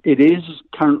 It is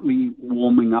currently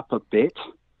warming up a bit,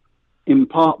 in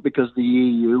part because the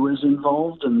EU is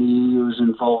involved, and the EU is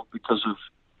involved because of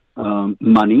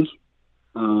money,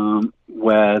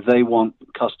 where they want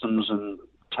customs and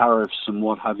tariffs and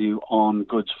what have you on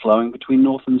goods flowing between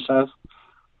North and South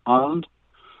Ireland.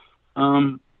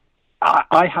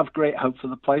 I have great hope for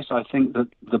the place. I think that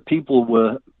the people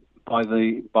were, by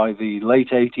the late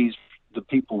 80s, the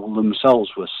people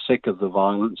themselves were sick of the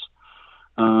violence,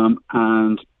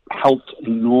 and helped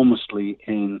enormously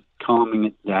in calming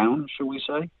it down, shall we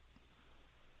say.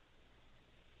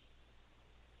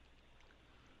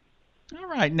 All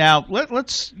right. Now,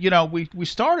 let's we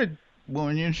started, well,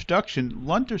 in your introduction,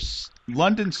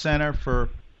 London Center for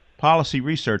Policy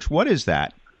Research. What is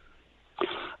that?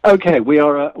 Okay, we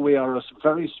are a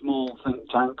very small think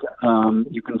tank.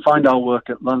 You can find our work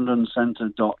at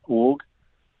londoncenter.org,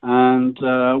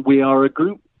 and we are a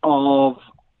group of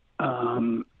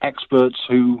experts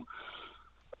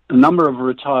a number of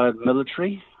retired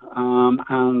military,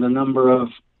 and a number of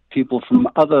people from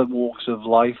other walks of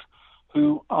life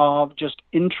who are just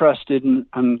interested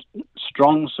and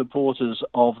strong supporters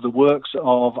of the works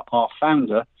of our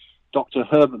founder, Dr.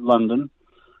 Herbert London,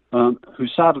 who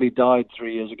sadly died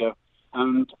 3 years ago,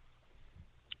 and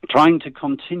trying to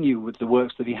continue with the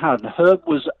works that he had. Herb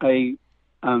was an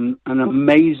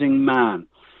amazing man,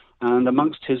 and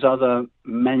amongst his other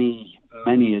many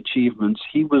achievements,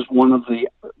 he was one of the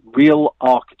real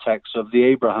architects of the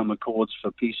Abraham Accords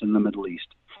for peace in the Middle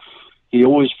East. He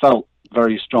always felt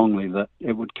very strongly that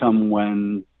it would come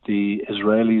when the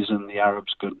Israelis and the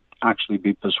Arabs could actually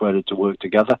be persuaded to work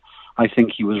together. I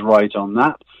think he was right on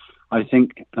that. I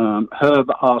think Herb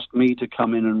asked me to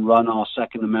come in and run our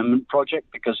Second Amendment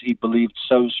project because he believed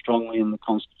so strongly in the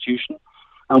Constitution.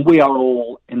 And we are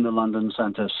all in the London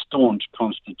Centre staunch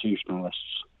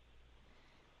constitutionalists.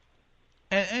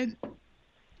 And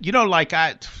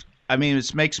I mean,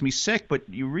 it makes me sick, but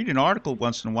you read an article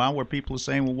once in a while where people are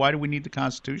saying, well, why do we need the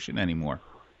Constitution anymore?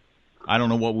 I don't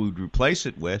know what we would replace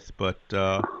it with, but,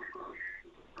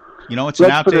 it's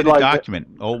an outdated document.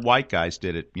 Old white guys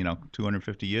did it,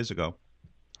 250 years ago.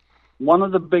 One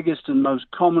of the biggest and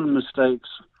most common mistakes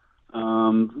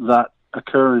that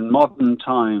occur in modern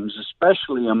times,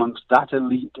 especially amongst that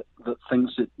elite that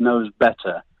thinks it knows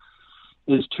better,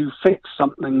 is to fix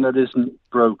something that isn't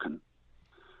broken.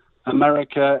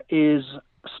 America is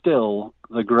still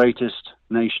the greatest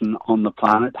nation on the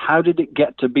planet. How did it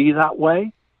get to be that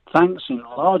way? Thanks in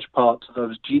large part to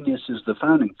those geniuses, the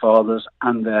Founding Fathers,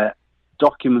 and their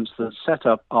documents that set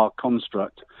up our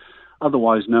construct,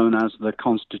 otherwise known as the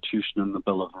Constitution and the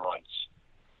Bill of Rights.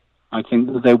 I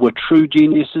think that they were true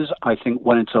geniuses. I think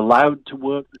when it's allowed to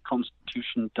work, the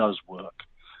Constitution does work.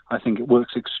 I think it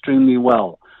works extremely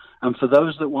well. And for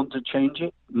those that want to change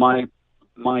it, my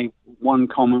one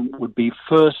comment would be,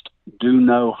 first, do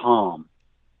no harm.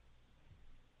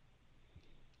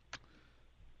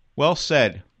 Well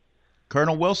said.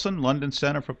 Colonel Wilson, London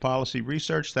Center for Policy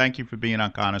Research, thank you for being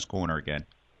on Connor's Corner again.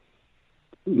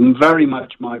 Very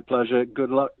much my pleasure. Good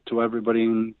luck to everybody,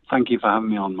 and thank you for having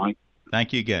me on, Mike.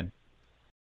 Thank you again.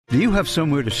 Do you have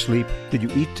somewhere to sleep? Did you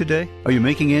eat today? Are you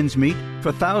making ends meet?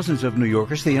 For thousands of New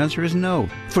Yorkers, the answer is no.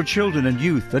 For children and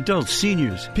youth, adults,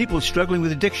 seniors, people struggling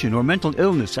with addiction or mental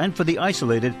illness, and for the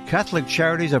isolated, Catholic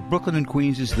Charities of Brooklyn and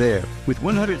Queens is there. With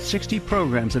 160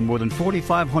 programs and more than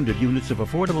 4,500 units of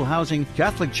affordable housing,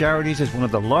 Catholic Charities is one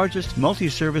of the largest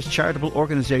multi-service charitable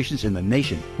organizations in the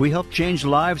nation. We help change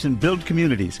lives and build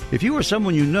communities. If you or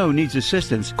someone you know needs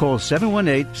assistance, call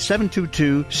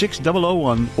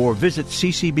 718-722-6001 or visit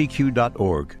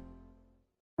ccbq.org.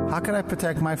 How can I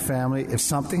protect my family if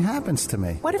something happens to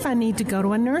me? What if I need to go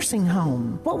to a nursing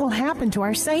home? What will happen to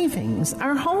our savings,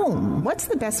 our home? What's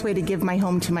the best way to give my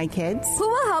home to my kids? Who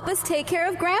will help us take care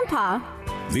of Grandpa?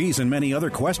 These and many other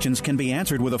questions can be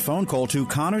answered with a phone call to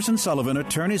Connors & Sullivan,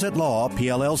 Attorneys at Law,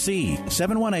 PLLC,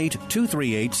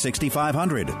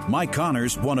 718-238-6500. Mike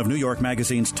Connors, one of New York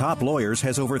Magazine's top lawyers,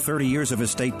 has over 30 years of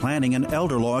estate planning and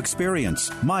elder law experience.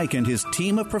 Mike and his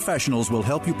team of professionals will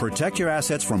help you protect your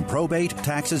assets from probate,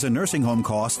 taxes, and nursing home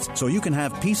costs so you can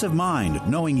have peace of mind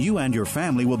knowing you and your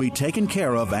family will be taken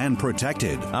care of and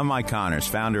protected. I'm Mike Connors,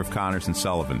 founder of Connors &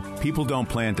 Sullivan. People don't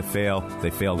plan to fail,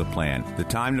 they fail to plan. The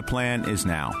time to plan is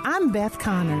now. I'm Beth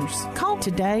Connors. Call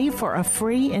today for a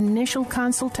free initial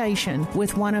consultation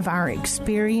with one of our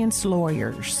experienced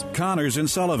lawyers. Connors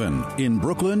 & Sullivan in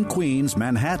Brooklyn, Queens,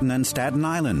 Manhattan, and Staten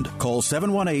Island. Call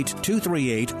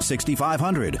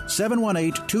 718-238-6500,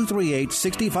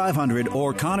 718-238-6500,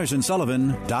 or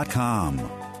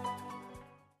ConnorsandSullivan.com.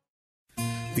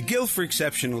 The Guild for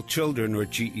Exceptional Children, or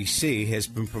GEC, has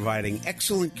been providing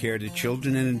excellent care to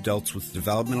children and adults with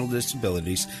developmental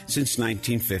disabilities since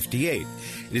 1958.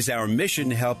 It is our mission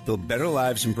to help build better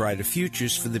lives and brighter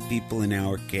futures for the people in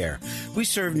our care. We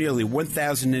serve nearly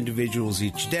 1,000 individuals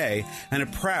each day and are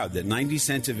proud that 90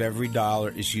 cents of every dollar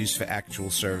is used for actual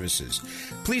services.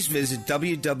 Please visit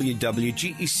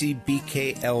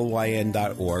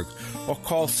www.gecbklyn.org or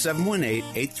call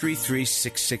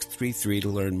 718-833-6633 to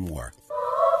learn more.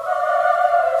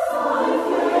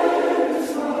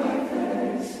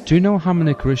 Do you know how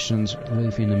many Christians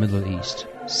live in the Middle East?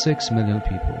 6 million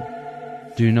people.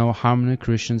 Do you know how many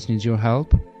Christians need your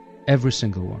help? Every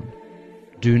single one.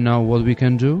 Do you know what we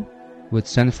can do? With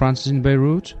St. Francis in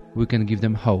Beirut, we can give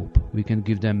them hope. We can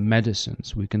give them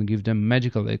medicines. We can give them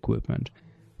medical equipment.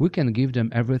 We can give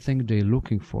them everything they're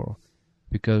looking for,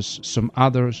 because some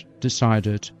others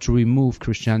decided to remove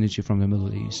Christianity from the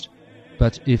Middle East.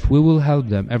 But if we will help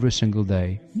them every single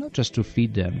day, not just to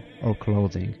feed them or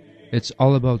clothing, it's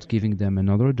all about giving them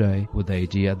another day with the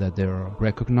idea that they are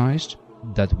recognized,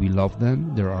 that we love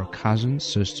them, they're our cousins,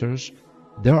 sisters,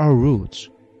 they're our roots.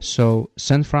 So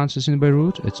St. Francis in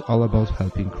Beirut, it's all about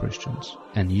helping Christians.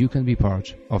 And you can be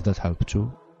part of that help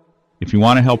too. If you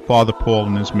want to help Father Paul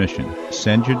in his mission,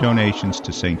 send your donations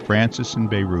to St. Francis in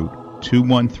Beirut,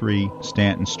 213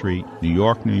 Stanton Street, New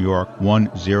York, New York,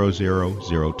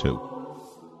 10002.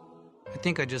 I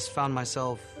think I just found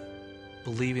myself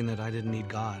believing that I didn't need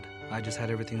God. I just had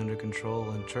everything under control,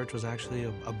 and church was actually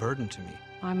a burden to me.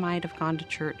 I might have gone to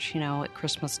church, at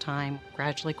Christmas time,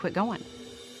 gradually quit going.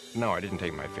 No, I didn't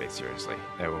take my faith seriously,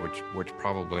 which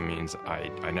probably means I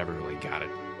never really got it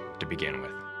to begin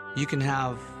with. You can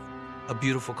have a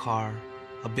beautiful car,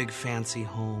 a big fancy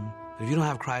home, but if you don't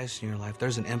have Christ in your life,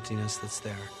 there's an emptiness that's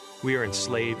there. We are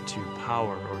enslaved to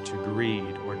power or to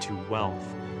greed or to wealth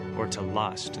or to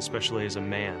lust, especially as a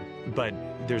man. But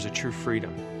there's a true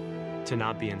freedom to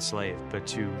not be enslaved, but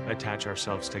to attach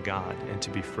ourselves to God and to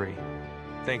be free.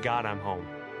 Thank God I'm home.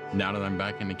 Now that I'm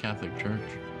back in the Catholic Church,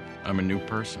 I'm a new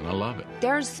person. I love it.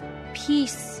 There's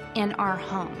peace in our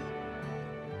home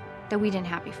that we didn't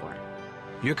have before.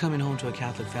 You're coming home to a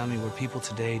Catholic family where people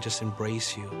today just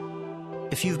embrace you.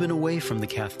 If you've been away from the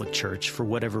Catholic Church for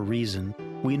whatever reason,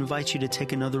 we invite you to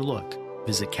take another look.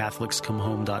 Visit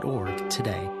CatholicsComeHome.org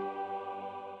today.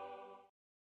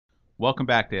 Welcome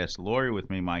back to Ask the Lawyer with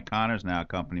me, Mike Connors, now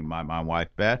accompanied by my wife,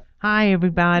 Beth. Hi,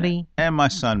 everybody. And my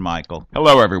son, Michael.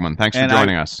 Hello, everyone. Thanks for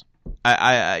joining us.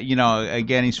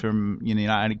 Again, he's from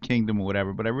United Kingdom or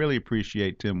whatever, but I really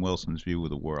appreciate Tim Wilson's view of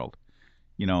the world.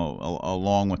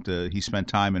 Along with he spent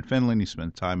time in Finland, he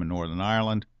spent time in Northern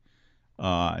Ireland.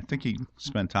 I think he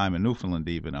spent time in Newfoundland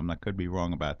even. I could be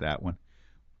wrong about that one.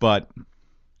 But,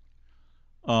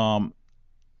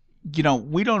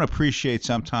 we don't appreciate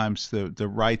sometimes the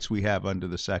rights we have under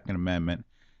the Second Amendment.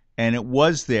 And it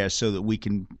was there so that we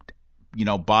can,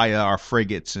 buy our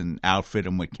frigates and outfit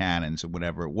them with cannons or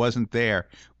whatever. It wasn't there.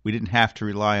 We didn't have to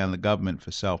rely on the government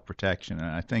for self-protection. And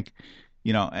I think,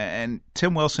 and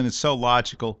Tim Wilson is so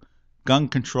logical. Gun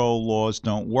control laws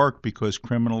don't work because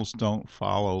criminals don't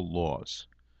follow laws.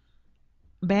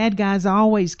 Bad guys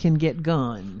always can get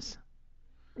guns.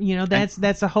 That's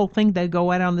the whole thing. They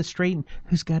go out on the street and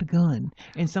who's got a gun?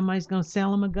 And somebody's going to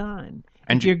sell them a gun.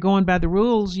 And if you're going by the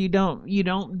rules, you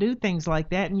don't do things like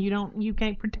that, and you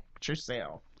can't protect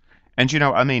yourself. And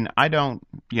I don't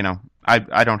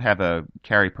have a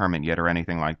carry permit yet or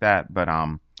anything like that, but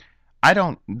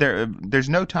there's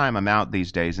no time I'm out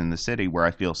these days in the city where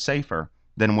I feel safer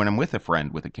than when I'm with a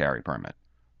friend with a carry permit.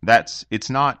 It's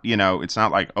not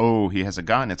like, oh, he has a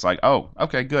gun. It's like, oh,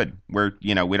 okay, good.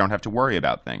 We don't have to worry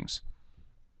about things.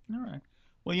 All right.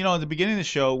 Well, at the beginning of the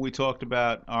show, we talked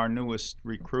about our newest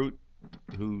recruit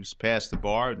who's passed the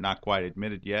bar, not quite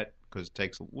admitted yet, because it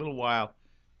takes a little while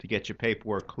to get your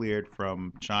paperwork cleared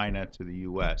from China to the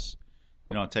U.S.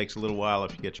 it takes a little while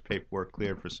if you get your paperwork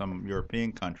cleared for some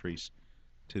European countries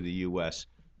to the U.S.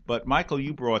 But, Michael,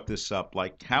 you brought this up.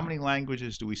 Like, how many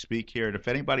languages do we speak here? And if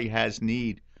anybody has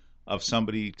need of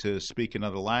somebody to speak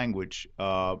another language,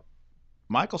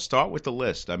 Michael, start with the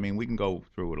list. I mean, we can go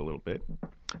through it a little bit.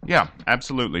 Yeah,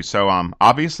 absolutely. So,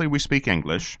 obviously we speak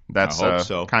English. That's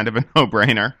kind of a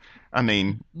no-brainer. I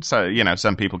mean, so,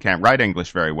 some people can't write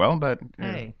English very well, but...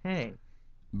 Hey.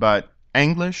 But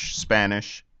English,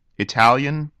 Spanish,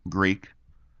 Italian, Greek,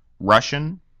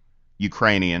 Russian,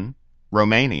 Ukrainian,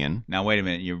 Romanian. Now, wait a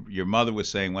minute. Your mother was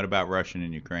saying, what about Russian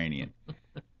and Ukrainian?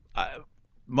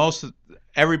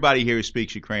 Everybody here who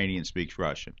speaks Ukrainian speaks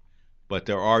Russian, but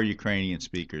there are Ukrainian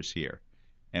speakers here,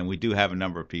 and we do have a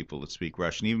number of people that speak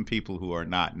Russian, even people who are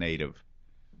not native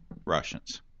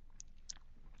Russians.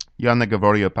 Я не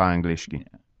говорю по-английски.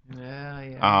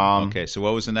 Yeah. Okay, so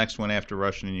what was the next one after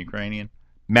Russian and Ukrainian?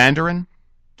 Mandarin,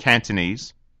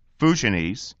 Cantonese,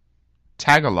 Fujianese,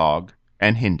 Tagalog,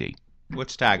 and Hindi.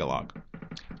 What's Tagalog?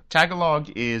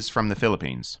 Tagalog is from the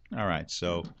Philippines. All right.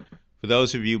 So for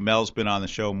those of you, Mel's been on the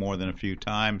show more than a few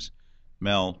times.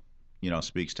 Mel,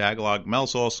 speaks Tagalog.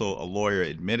 Mel's also a lawyer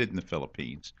admitted in the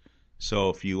Philippines. So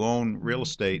if you own real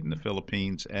estate in the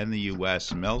Philippines and the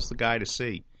U.S., Mel's the guy to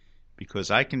see,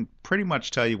 because I can pretty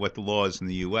much tell you what the law is in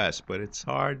the U.S., but it's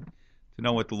hard to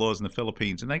know what the law is in the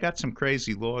Philippines. And they got some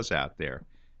crazy laws out there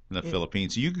in the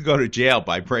Philippines. You could go to jail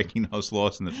by breaking those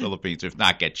laws in the Philippines, if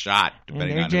not get shot,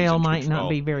 depending and on their jail who's in might control. not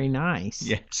be very nice.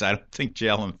 Yes, I don't think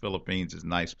jail in the Philippines is a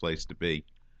nice place to be.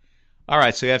 All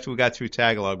right, so after we got through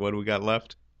Tagalog, what do we got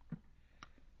left?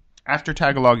 After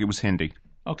Tagalog, it was Hindi.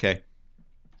 Okay.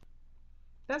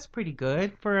 That's pretty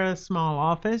good for a small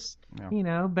office.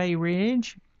 Yeah. Bay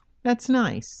Ridge. That's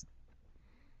nice.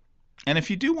 And if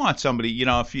you do want somebody,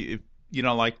 if you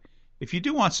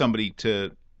do want somebody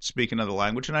to speak another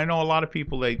language, and I know a lot of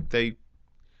people they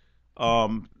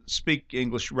speak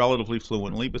English relatively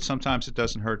fluently, but sometimes it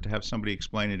doesn't hurt to have somebody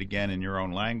explain it again in your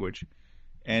own language.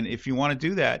 And if you want to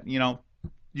do that, you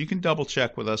can double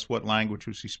check with us what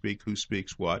languages we speak, who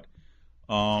speaks what.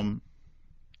 We are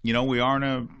in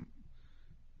a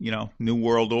new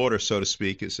world order, so to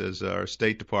speak, as our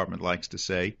State Department likes to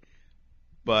say.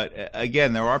 But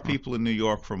again, there are people in New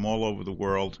York from all over the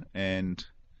world, and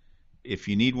if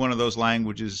you need one of those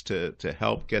languages to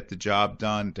help get the job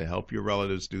done, to help your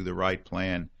relatives do the right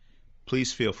plan,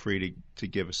 please feel free to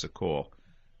give us a call.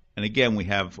 And again, we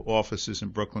have offices in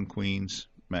Brooklyn, Queens,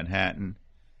 Manhattan,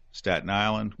 Staten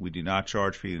Island. We do not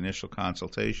charge for the initial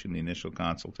consultation. The initial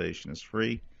consultation is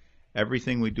free.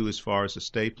 Everything we do as far as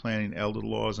estate planning, elder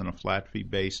laws, on a flat fee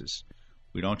basis.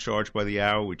 We don't charge by the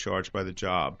hour. We charge by the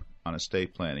job on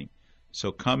estate planning.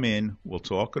 So come in. We'll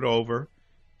talk it over,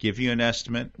 give you an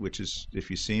estimate, which is,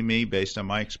 if you see me, based on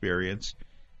my experience,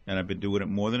 and I've been doing it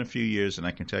more than a few years, and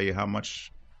I can tell you how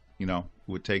much, it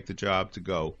would take the job to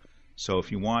go. So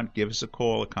if you want, give us a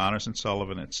call at Connors &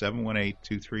 Sullivan at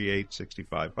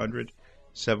 718-238-6500,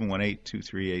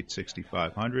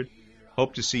 718-238-6500.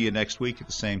 Hope to see you next week at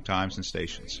the same times and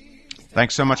stations.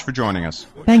 Thanks so much for joining us.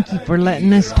 Thank you for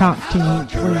letting us talk to you.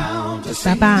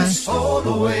 Bye-bye.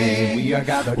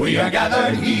 We are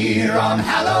gathered here on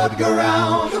hallowed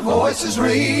ground. Voices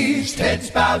raised,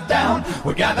 heads bowed down.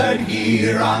 We're gathered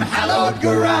here on hallowed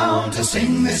ground to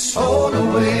sing this soul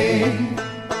away.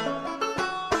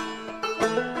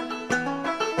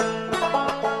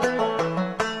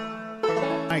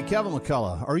 Kevin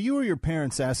McCullough, are you or your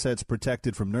parents' assets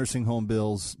protected from nursing home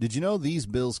bills? Did you know these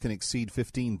bills can exceed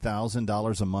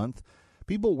 $15,000 a month?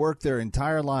 People work their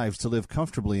entire lives to live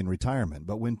comfortably in retirement,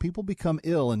 but when people become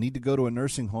ill and need to go to a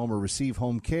nursing home or receive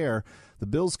home care, the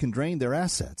bills can drain their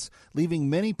assets, leaving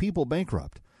many people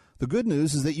bankrupt. The good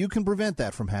news is that you can prevent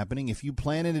that from happening if you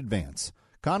plan in advance.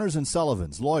 Connors &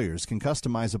 Sullivan's lawyers can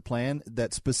customize a plan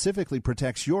that specifically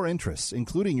protects your interests,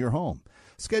 including your home.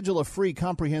 Schedule a free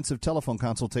comprehensive telephone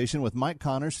consultation with Mike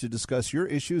Connors to discuss your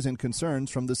issues and concerns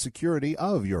from the security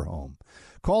of your home.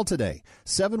 Call today,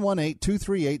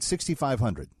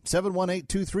 718-238-6500,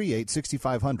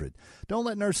 718-238-6500. Don't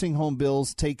let nursing home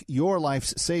bills take your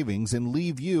life's savings and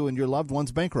leave you and your loved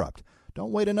ones bankrupt.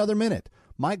 Don't wait another minute.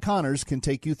 Mike Connors can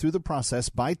take you through the process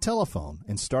by telephone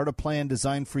and start a plan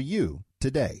designed for you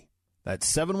today.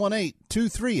 That's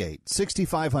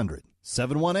 718-238-6500.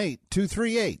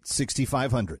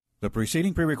 718-238-6500. The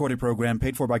preceding pre-recorded program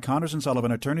paid for by Connors &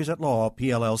 Sullivan Attorneys at Law,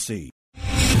 PLLC.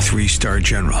 3-star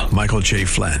general Michael J.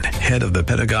 Flynn, head of the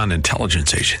Pentagon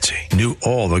Intelligence Agency, knew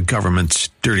all the government's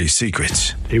dirty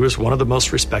secrets. He was one of the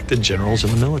most respected generals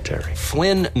in the military.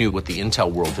 Flynn knew what the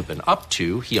intel world had been up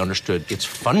to. He understood its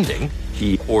funding.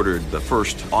 He ordered the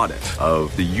first audit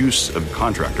of the use of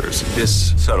contractors.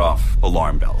 This set off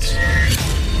alarm bells.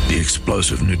 The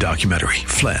explosive new documentary,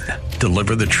 Flynn,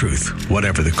 Deliver the Truth,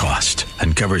 Whatever the Cost,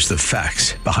 uncovers the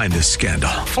facts behind this scandal.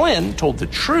 Flynn told the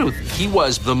truth. He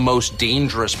was the most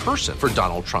dangerous person for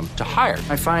Donald Trump to hire.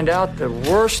 I find out the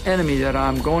worst enemy that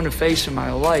I'm going to face in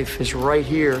my life is right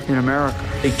here in America.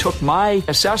 They took my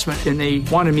assessment and they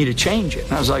wanted me to change it.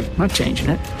 And I was like, I'm not changing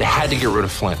it. They had to get rid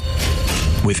of Flynn.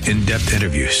 With in-depth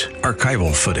interviews,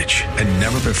 archival footage, and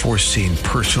never-before-seen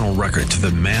personal records of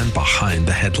the man behind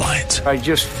the headlines. I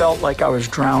just felt like I was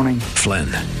drowning. Flynn,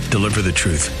 Deliver the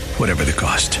Truth, Whatever the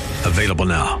Cost. Available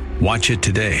now. Watch it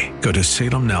today. Go to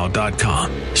salemnow.com.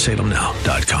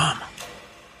 salemnow.com.